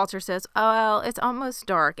 And Walter says, oh, well, it's almost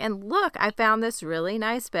dark. And look, I found this really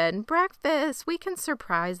nice bed and breakfast. We can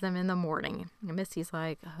surprise them in the morning. And Misty's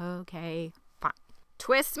like, okay, fine.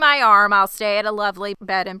 Twist my arm. I'll stay at a lovely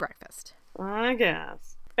bed and breakfast. I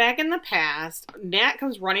guess. Back in the past, Nat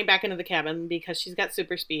comes running back into the cabin because she's got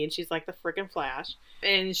super speed. She's like the freaking Flash.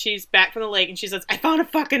 And she's back from the lake and she says, I found a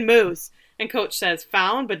fucking moose. And Coach says,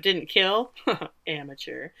 found but didn't kill.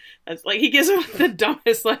 Amateur. That's like, he gives him the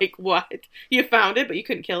dumbest, like, what? You found it, but you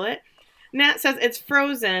couldn't kill it? Nat says it's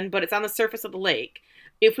frozen, but it's on the surface of the lake.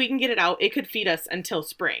 If we can get it out, it could feed us until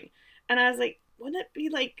spring. And I was like, wouldn't it be,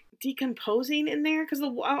 like, decomposing in there? Because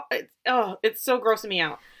it's so grossing me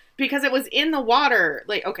out. Because it was in the water.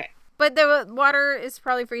 Like, okay. But the water is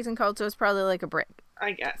probably freezing cold, so it's probably like a brick.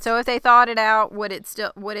 I guess. So if they thawed it out, would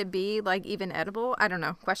it be like even edible? I don't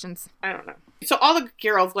know. Questions. I don't know. So all the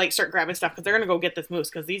girls like start grabbing stuff because they're gonna go get this moose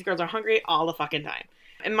because these girls are hungry all the fucking time.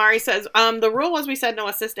 And Mari says, the rule was we said no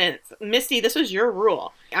assistance. Misty, this was your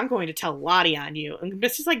rule. I'm going to tell Lottie on you. And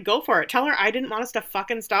Misty's like, go for it. Tell her I didn't want us to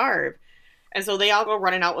fucking starve. And so they all go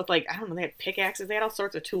running out with like, I don't know, they had pickaxes. They had all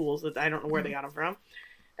sorts of tools that I don't know where they got them from.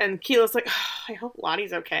 And Keela's like, I hope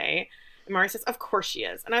Lottie's okay. And Mari says, of course she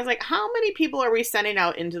is. And I was like, how many people are we sending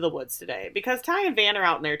out into the woods today? Because Ty and Van are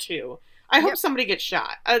out in there too. I hope somebody gets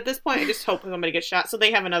shot. At this point, I just hope somebody gets shot so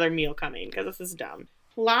they have another meal coming because this is dumb.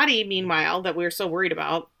 Lottie, meanwhile, that we're so worried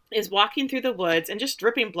about, is walking through the woods and just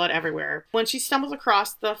dripping blood everywhere. When she stumbles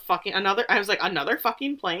across another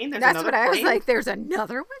fucking plane? That's what I was like, there's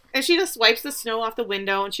another one? And she just wipes the snow off the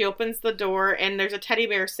window and she opens the door and there's a teddy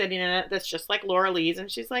bear sitting in it that's just like Laura Lee's.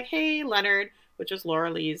 And she's like, hey, Leonard, which is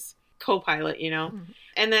Laura Lee's co-pilot, you know. Mm-hmm.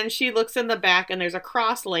 And then she looks in the back and there's a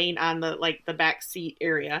cross lane on the back seat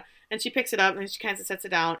area. And she picks it up and she kind of sets it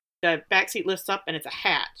down. The back seat lifts up and it's a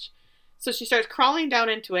hatch. So she starts crawling down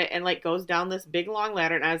into it and like goes down this big long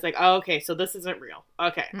ladder. And I was like, oh, okay, so this isn't real.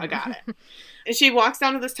 Okay, I got it. And she walks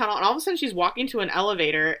down to this tunnel and all of a sudden she's walking to an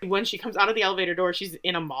elevator. When she comes out of the elevator door, she's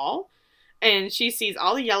in a mall. And she sees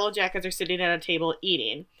all the Yellowjackets are sitting at a table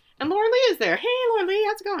eating. And Laura Lee is there. Hey, Laura Lee,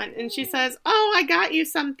 how's it going? And she says, oh, I got you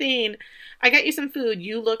something. I got you some food.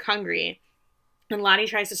 You look hungry. And Lottie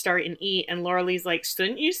tries to start and eat. And Laura Lee's like,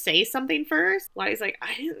 shouldn't you say something first? Lottie's like,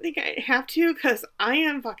 I didn't think I'd have to because I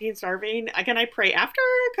am fucking starving. Can I pray after?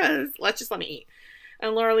 Because let me eat.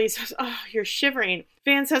 And Laura Lee says, oh, you're shivering.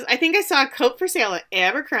 Van says, I think I saw a coat for sale at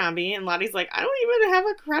Abercrombie. And Lottie's like, I don't even have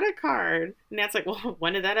a credit card. And Nat's like, well,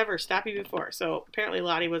 when did that ever stop you before? So apparently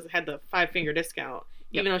Lottie had the 5-finger discount,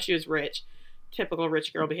 even though she was rich. Typical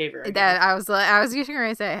rich girl behavior. I was just going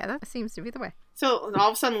to say, that seems to be the way. So all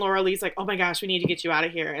of a sudden Laura Lee's like, oh my gosh, we need to get you out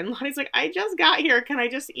of here. And Lottie's like, I just got here. Can I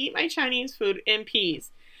just eat my Chinese food in peace?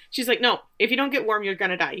 She's like, no, if you don't get warm, you're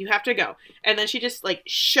going to die. You have to go. And then she just like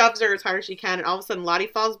shoves her as hard as she can. And all of a sudden Lottie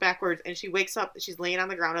falls backwards and she wakes up. She's laying on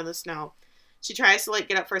the ground in the snow. She tries to like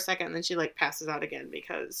get up for a second and then she like passes out again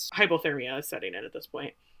because hypothermia is setting in at this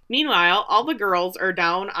point. Meanwhile, all the girls are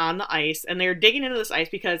down on the ice and they're digging into this ice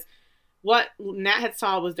because what Nat had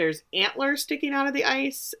saw was there's antlers sticking out of the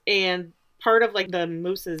ice and part of like the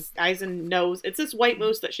moose's eyes and nose. It's this white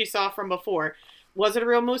moose that she saw from before. Was it a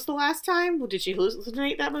real moose the last time? Did she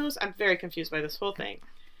hallucinate that moose? I'm very confused by this whole thing.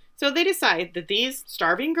 So they decide that these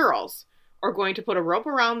starving girls are going to put a rope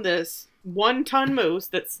around this 1-ton moose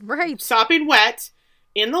that's sopping wet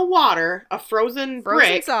in the water, a frozen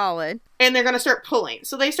brick. Solid. And they're going to start pulling.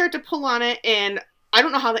 So they start to pull on it and I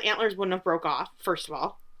don't know how the antlers wouldn't have broke off, first of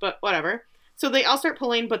all. But whatever. So they all start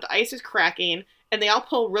pulling, but the ice is cracking, and they all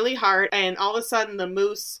pull really hard, and all of a sudden the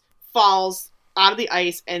moose falls out of the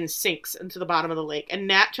ice and sinks into the bottom of the lake. And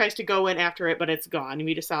Nat tries to go in after it, but it's gone. And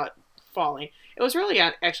we just saw it falling. It was really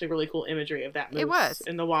actually really cool imagery of that moose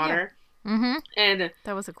in the water. Yeah. Mm-hmm. And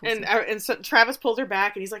that was a cool and so Travis pulls her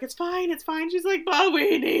back, and he's like, it's fine. She's like, but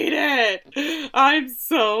we need it. I'm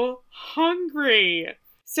so hungry.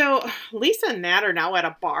 So Lisa and Nat are now at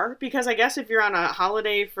a bar because I guess if you're on a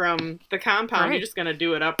holiday from the compound, You're just going to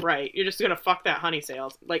do it upright. You're just going to fuck that honey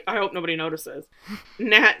sales. Like, I hope nobody notices.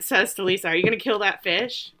 Nat says to Lisa, are you going to kill that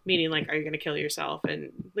fish? Meaning, like, are you going to kill yourself?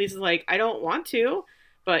 And Lisa's like, I don't want to,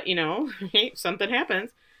 but, you know, something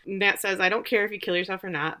happens. Nat says, I don't care if you kill yourself or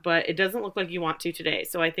not, but it doesn't look like you want to today.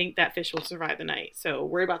 So I think that fish will survive the night. So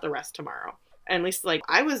worry about the rest tomorrow. And Lisa's like,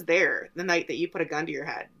 I was there the night that you put a gun to your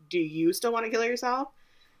head. Do you still want to kill yourself?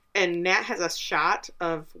 And Nat has a shot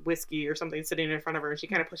of whiskey or something sitting in front of her, and she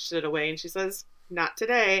kind of pushes it away, and she says, not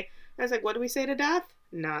today. I was like, what do we say to death?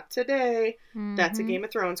 Not today. Mm-hmm. That's a Game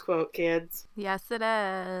of Thrones quote, kids. Yes, it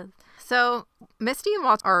is. So Misty and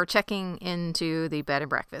Walter are checking into the bed and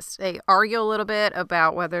breakfast. They argue a little bit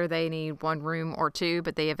about whether they need 1 room or 2,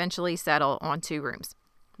 but they eventually settle on 2 rooms.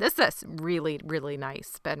 This is really, really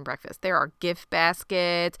nice bed and breakfast. There are gift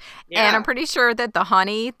baskets. Yeah. And I'm pretty sure that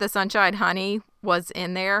the sunshine honey was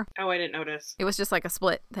in there. Oh, I didn't notice. It was just like a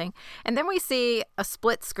split thing. And then we see a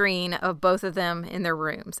split screen of both of them in their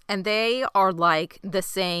rooms. And they are like the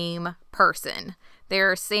same person.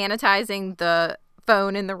 They're sanitizing the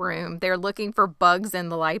phone in the room. They're looking for bugs in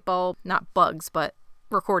the light bulb. Not bugs, but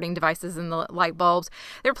recording devices and the light bulbs.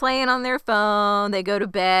 They're playing on their phone. They go to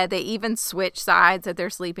bed. They even switch sides that they're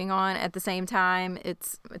sleeping on at the same time.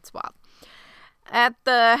 It's wild. At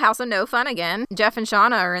the House of No Fun again, Jeff and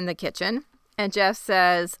Shauna are in the kitchen. And Jeff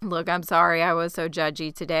says, look, I'm sorry I was so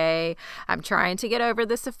judgy today. I'm trying to get over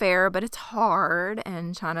this affair, but it's hard.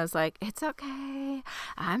 And Shauna's like, it's okay.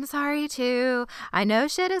 I'm sorry too. I know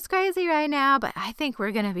shit is crazy right now, but I think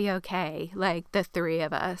we're going to be okay. Like the three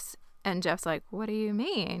of us. And Jeff's like, what do you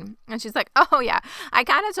mean? And she's like, oh, yeah, I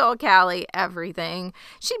kind of told Callie everything.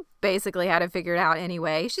 She basically had it figured out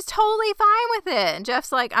anyway. She's totally fine with it. And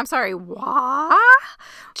Jeff's like, I'm sorry, what?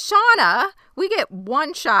 Shauna, we get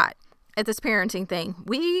one shot at this parenting thing.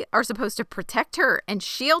 We are supposed to protect her and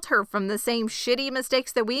shield her from the same shitty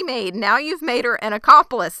mistakes that we made. Now you've made her an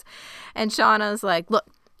accomplice. And Shauna's like, look,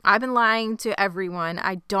 I've been lying to everyone.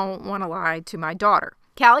 I don't want to lie to my daughter.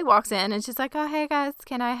 Callie walks in and she's like, oh, hey guys,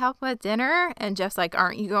 can I help with dinner? And Jeff's like,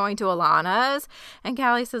 aren't you going to Alana's? And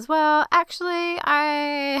Callie says, well, actually,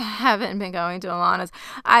 I haven't been going to Alana's.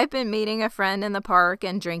 I've been meeting a friend in the park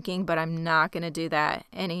and drinking, but I'm not going to do that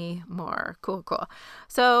anymore. Cool.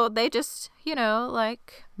 So they just,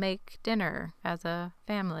 like make dinner as a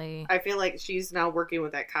family. I feel like she's now working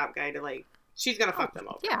with that cop guy to she's going to fuck them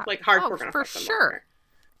over. Yeah. Like hardcore going to for fuck them sure. over.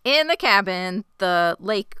 In the cabin, the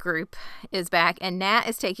lake group is back, and Nat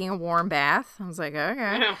is taking a warm bath. I was like,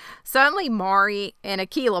 okay. Yeah. Suddenly, Mari and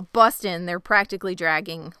Akila bust in. They're practically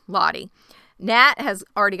dragging Lottie. Nat has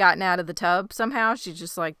already gotten out of the tub somehow. She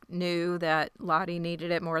just, knew that Lottie needed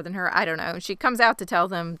it more than her. I don't know. She comes out to tell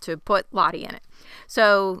them to put Lottie in it.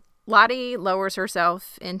 So Lottie lowers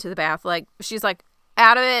herself into the bath. She's,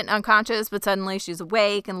 out of it, unconscious, but suddenly she's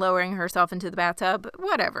awake and lowering herself into the bathtub.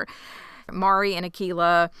 Whatever. Mari and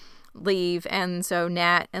Akila leave, and so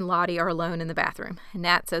Nat and Lottie are alone in the bathroom. And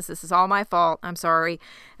Nat says, this is all my fault. I'm sorry.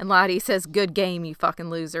 And Lottie says, good game, you fucking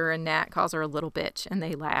loser. And Nat calls her a little bitch, and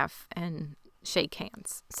they laugh and shake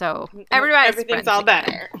hands. So everything's all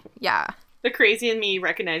better. Yeah. The crazy in me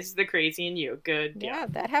recognizes the crazy in you. Good deal. Yeah,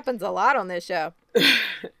 that happens a lot on this show.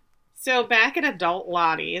 So back at adult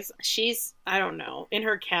Lottie's, she's, I don't know, in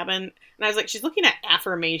her cabin. And I was like, she's looking at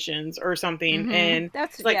affirmations or something. Mm-hmm. And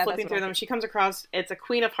she's flipping through them. She comes across, it's a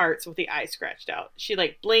Queen of Hearts with the eye scratched out. She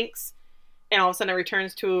blinks. And all of a sudden it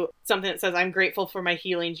returns to something that says, I'm grateful for my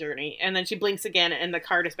healing journey. And then she blinks again and the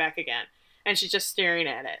card is back again. And she's just staring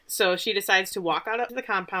at it. So she decides to walk out of the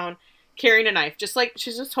compound carrying a knife. Just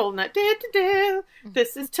she's just holding it.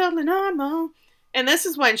 This is totally normal. And this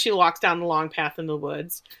is when she walks down the long path in the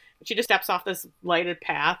woods. She just steps off this lighted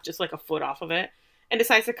path, just a foot off of it, and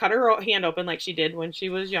decides to cut her hand open like she did when she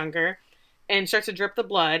was younger, and starts to drip the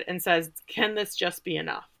blood and says, can this just be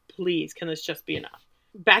enough? Please, can this just be enough?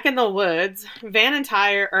 Back in the woods, Van and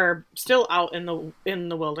Ty are still out in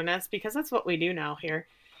the wilderness, because that's what we do now here.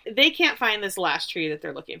 They can't find this last tree that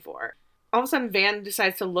they're looking for. All of a sudden, Van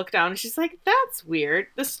decides to look down, and she's like, that's weird.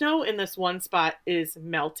 The snow in this one spot is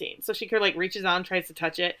melting. So she reaches out and tries to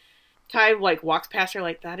touch it. Ty walks past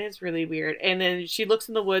her that is really weird. And then she looks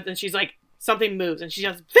in the woods and she's like, something moves. And she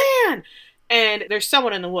goes, Van! And there's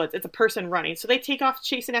someone in the woods. It's a person running. So they take off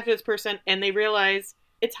chasing after this person and they realize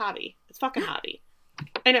it's Javi. It's fucking Javi.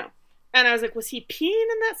 I know. And I was like, was he peeing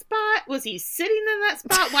in that spot? Was he sitting in that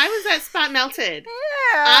spot? Why was that spot melted?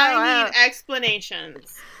 Yeah. I need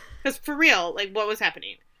explanations. Because for real, what was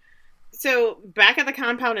happening? So back at the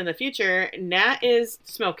compound in the future, Nat is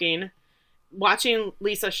smoking, watching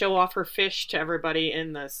Lisa show off her fish to everybody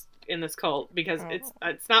in this cult, because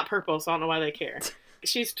it's not purple, so I don't know why they care.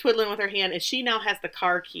 She's twiddling with her hand, and she now has the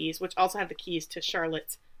car keys, which also have the keys to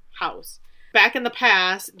Charlotte's house. Back in the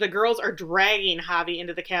past, the girls are dragging Javi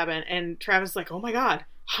into the cabin, and Travis is like, oh my god,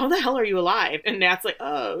 how the hell are you alive? And Nat's like,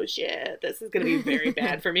 oh shit, this is going to be very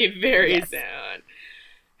bad for me very soon.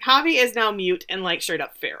 Javi is now mute and straight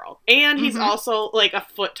up feral. And he's also a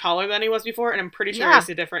foot taller than he was before, and I'm pretty sure he's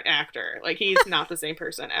a different actor. He's not the same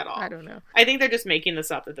person at all. I don't know. I think they're just making this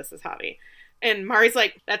up that this is Javi. And Mari's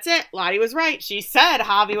like, that's it. Lottie was right. She said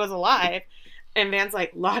Javi was alive. And Van's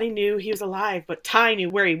like, Lottie knew he was alive, but Ty knew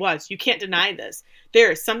where he was. You can't deny this.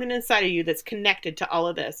 There is something inside of you that's connected to all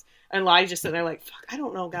of this. And Lottie's just sitting there fuck, I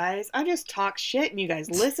don't know, guys. I just talk shit and you guys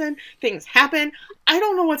listen. Things happen. I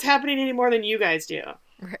don't know what's happening any more than you guys do.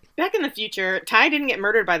 Right. Back in the future, Ty didn't get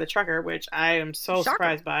murdered by the trucker, which I am so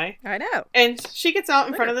surprised by. I know. And she gets out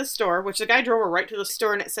in front of the store, which the guy drove her right to the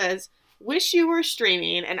store, and it says, wish you were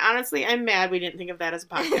streaming. And honestly, I'm mad we didn't think of that as a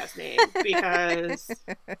podcast name, because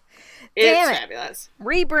it's fabulous.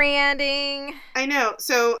 Rebranding. I know.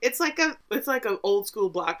 So it's like a old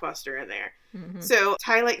school Blockbuster in there. Mm-hmm. So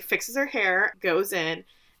Ty fixes her hair, goes in,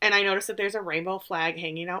 and I notice that there's a rainbow flag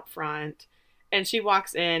hanging out front. And she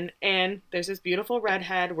walks in, and there's this beautiful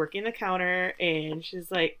redhead working the counter, and she's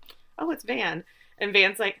like, oh, it's Van. And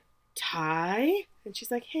Van's like, Ty? And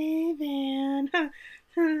she's like, hey, Van.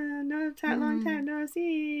 No, long time no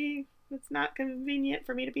see. It's not convenient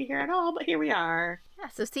for me to be here at all, but here we are. Yeah,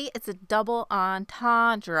 so see, it's a double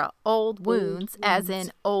entendre. Old wounds, as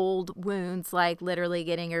in old wounds, like literally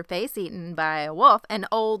getting your face eaten by a wolf, and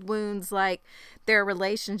old wounds like their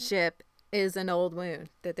relationship is an old wound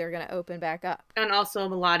that they're going to open back up. And also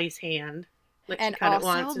Lottie's hand. Like and she cut also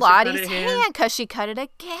it once, Lottie's hand, because she cut it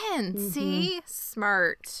again. See?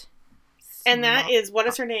 Smart. And that is, what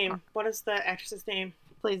is her name? What is the actress's name?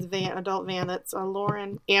 Plays adult Van. That's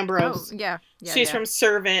Lauren Ambrose. Oh, yeah. She's from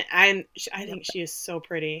Servant. I think she is so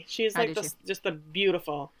pretty. She's like just the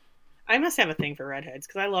beautiful. I must have a thing for redheads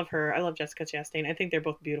because I love her. I love Jessica Chastain. I think they're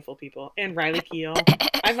both beautiful people. And Riley Keough.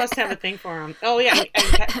 I must have a thing for them. Oh, yeah.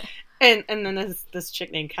 And then there's this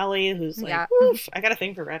chick named Kelly who's like, oof, I got a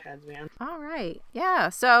thing for redheads, man. All right. Yeah.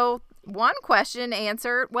 So one question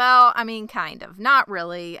answered. Well, I mean, kind of. Not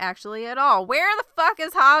really, actually, at all. Where the fuck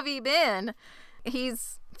has Javi been?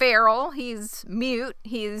 He's feral. He's mute.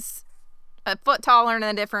 He's a foot taller than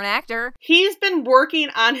a different actor. He's been working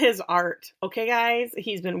on his art. Okay, guys?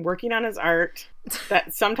 He's been working on his art.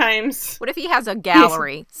 That sometimes... What if he has a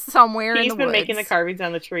gallery somewhere in the woods? He's been making the carvings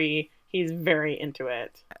on the tree. He's very into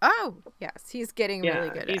it. Oh, yes. He's getting really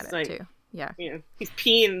good at it, too. Yeah. He's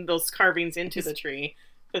peeing those carvings into the tree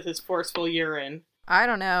with his forceful urine. I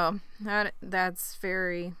don't know. That's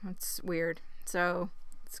weird. So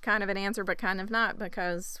it's kind of an answer, but kind of not,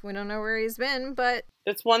 because we don't know where he's been, but...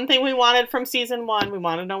 It's one thing we wanted from season 1. We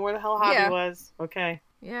want to know where the hell Javi was. Okay.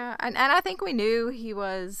 Yeah, and I think we knew he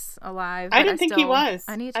was alive. I didn't think he was.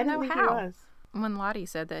 I need to know how. When Lottie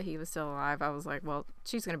said that he was still alive, I was like, well,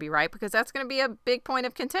 she's going to be right, because that's going to be a big point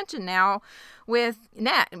of contention now with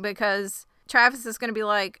Nat, because Travis is going to be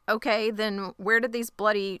like, okay, then where did these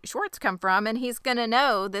bloody shorts come from? And he's going to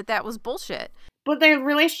know that was bullshit. But their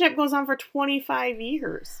relationship goes on for 25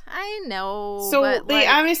 years. I know. So they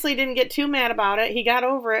obviously didn't get too mad about it. He got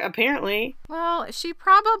over it, apparently. Well, she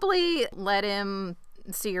probably let him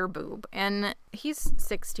see her boob, and he's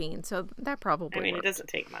 16, so that probably worked. It doesn't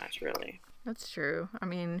take much, really. That's true. I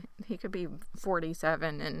mean, he could be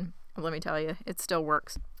 47, and let me tell you, it still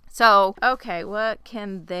works. So, okay, what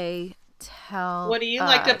can they tell What do you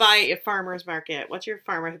like to buy at farmer's market? What's your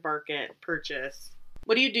farmer's market purchase?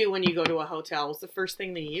 What do you do when you go to a hotel? What's the first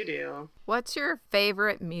thing that you do? What's your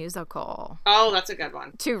favorite musical? Oh, that's a good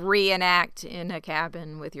one. To reenact in a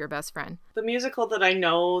cabin with your best friend. The musical that I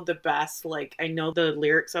know the best, like I know the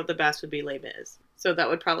lyrics of the best, would be Les Mis. So that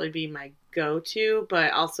would probably be my go-to,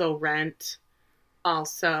 but also Rent,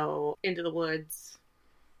 also Into the Woods.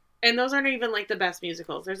 And those aren't even like the best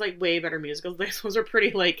musicals. There's like way better musicals. Those are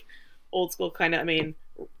pretty like old school kind of,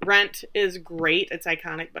 Rent is great. It's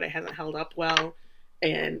iconic, but it hasn't held up well.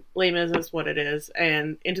 And Les Mis is what it is.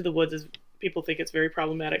 And Into the Woods is, people think it's very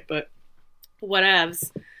problematic, but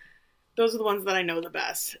whatevs. Those are the ones that I know the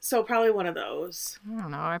best. So probably one of those. I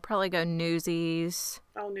don't know. I'd probably go Newsies.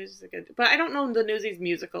 Oh, Newsies is good. But I don't know the Newsies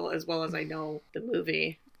musical as well as I know the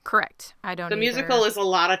movie. Correct. I don't The musical is a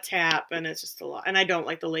lot of tap, and it's just a lot. And I don't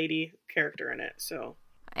like the lady character in it, so...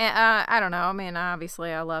 I don't know. I mean,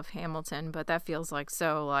 obviously I love Hamilton, but that feels like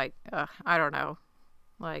so, like, I don't know.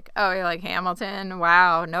 Like, oh, you like Hamilton?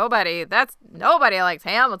 Wow, nobody likes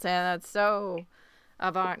Hamilton. That's so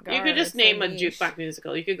avant-garde. You could just name a jukebox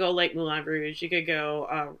musical. You could go like Moulin Rouge. You could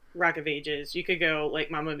go Rock of Ages. You could go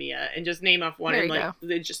like Mamma Mia, and just name off one.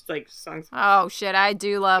 Just like songs. Oh shit, I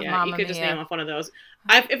do love Mamma Mia. You could just name off one of those.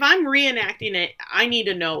 If I'm reenacting it, I need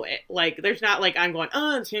to know it. Like, there's not like I'm going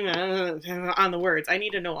on the words. I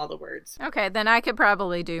need to know all the words. Okay, then I could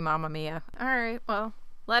probably do Mamma Mia. All right, well,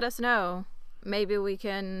 let us know. Maybe we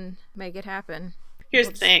can make it happen. Here's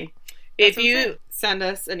the thing. If you send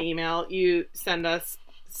us an email, you send us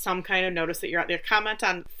some kind of notice that you're out there, comment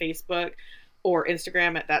on Facebook or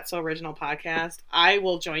Instagram at That's So Original Podcast. I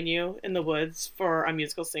will join you in the woods for a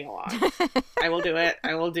musical sing-along. I will do it.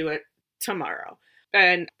 I will do it tomorrow.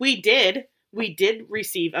 And we did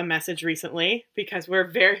receive a message recently because we're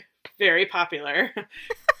very, very popular.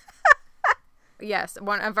 Yes,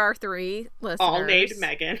 one of our 3 listeners. All named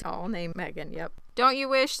Megan. All named Megan, yep. Don't you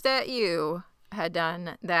wish that you had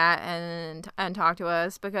done that and talked to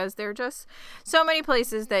us? Because there are just so many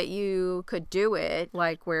places that you could do it.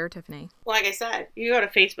 Like where, Tiffany? Like I said, you go to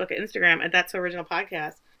Facebook and Instagram at That's So Original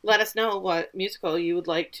Podcast. Let us know what musical you would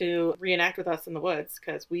like to reenact with us in the woods,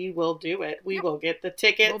 because we will do it. We will get the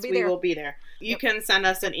tickets. We will be there. You can send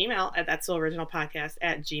us an email at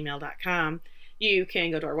that'ssooriginalpodcast@gmail.com. You can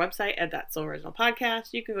go to our website at That's So Original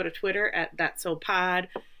Podcast. You can go to Twitter at That's So Pod.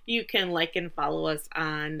 You can like and follow us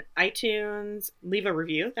on iTunes. Leave a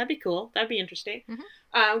review. That'd be cool. That'd be interesting.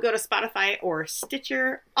 Go to Spotify or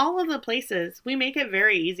Stitcher. All of the places. We make it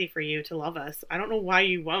very easy for you to love us. I don't know why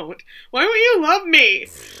you won't. Why won't you love me?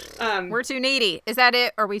 We're too needy. Is that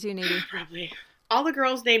it? Or are we too needy? Probably. All the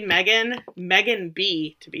girls named Megan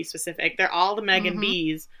B to be specific. They're all the Megan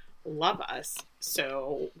B's. Love us.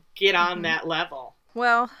 So get on that level.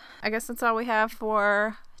 Well, I guess that's all we have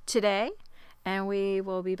for today. And we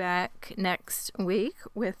will be back next week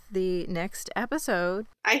with the next episode.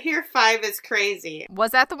 I hear 5 is crazy.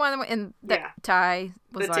 Was that the one in that Ty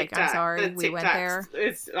was the like, TikTok, I'm sorry, we went there?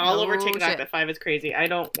 It's all over TikTok that 5 is crazy. I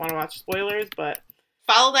don't want to watch spoilers, but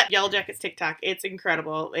follow that Yellowjackets TikTok. It's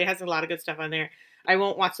incredible. It has a lot of good stuff on there. I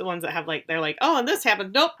won't watch the ones that have they're like, oh, and this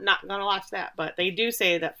happened. Nope, not going to watch that. But they do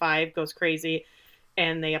say that 5 goes crazy,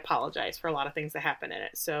 and they apologize for a lot of things that happen in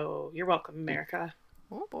it. So you're welcome, America.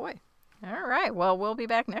 Oh, boy. All right. Well, we'll be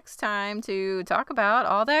back next time to talk about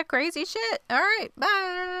all that crazy shit. All right.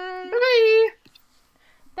 Bye. Bye.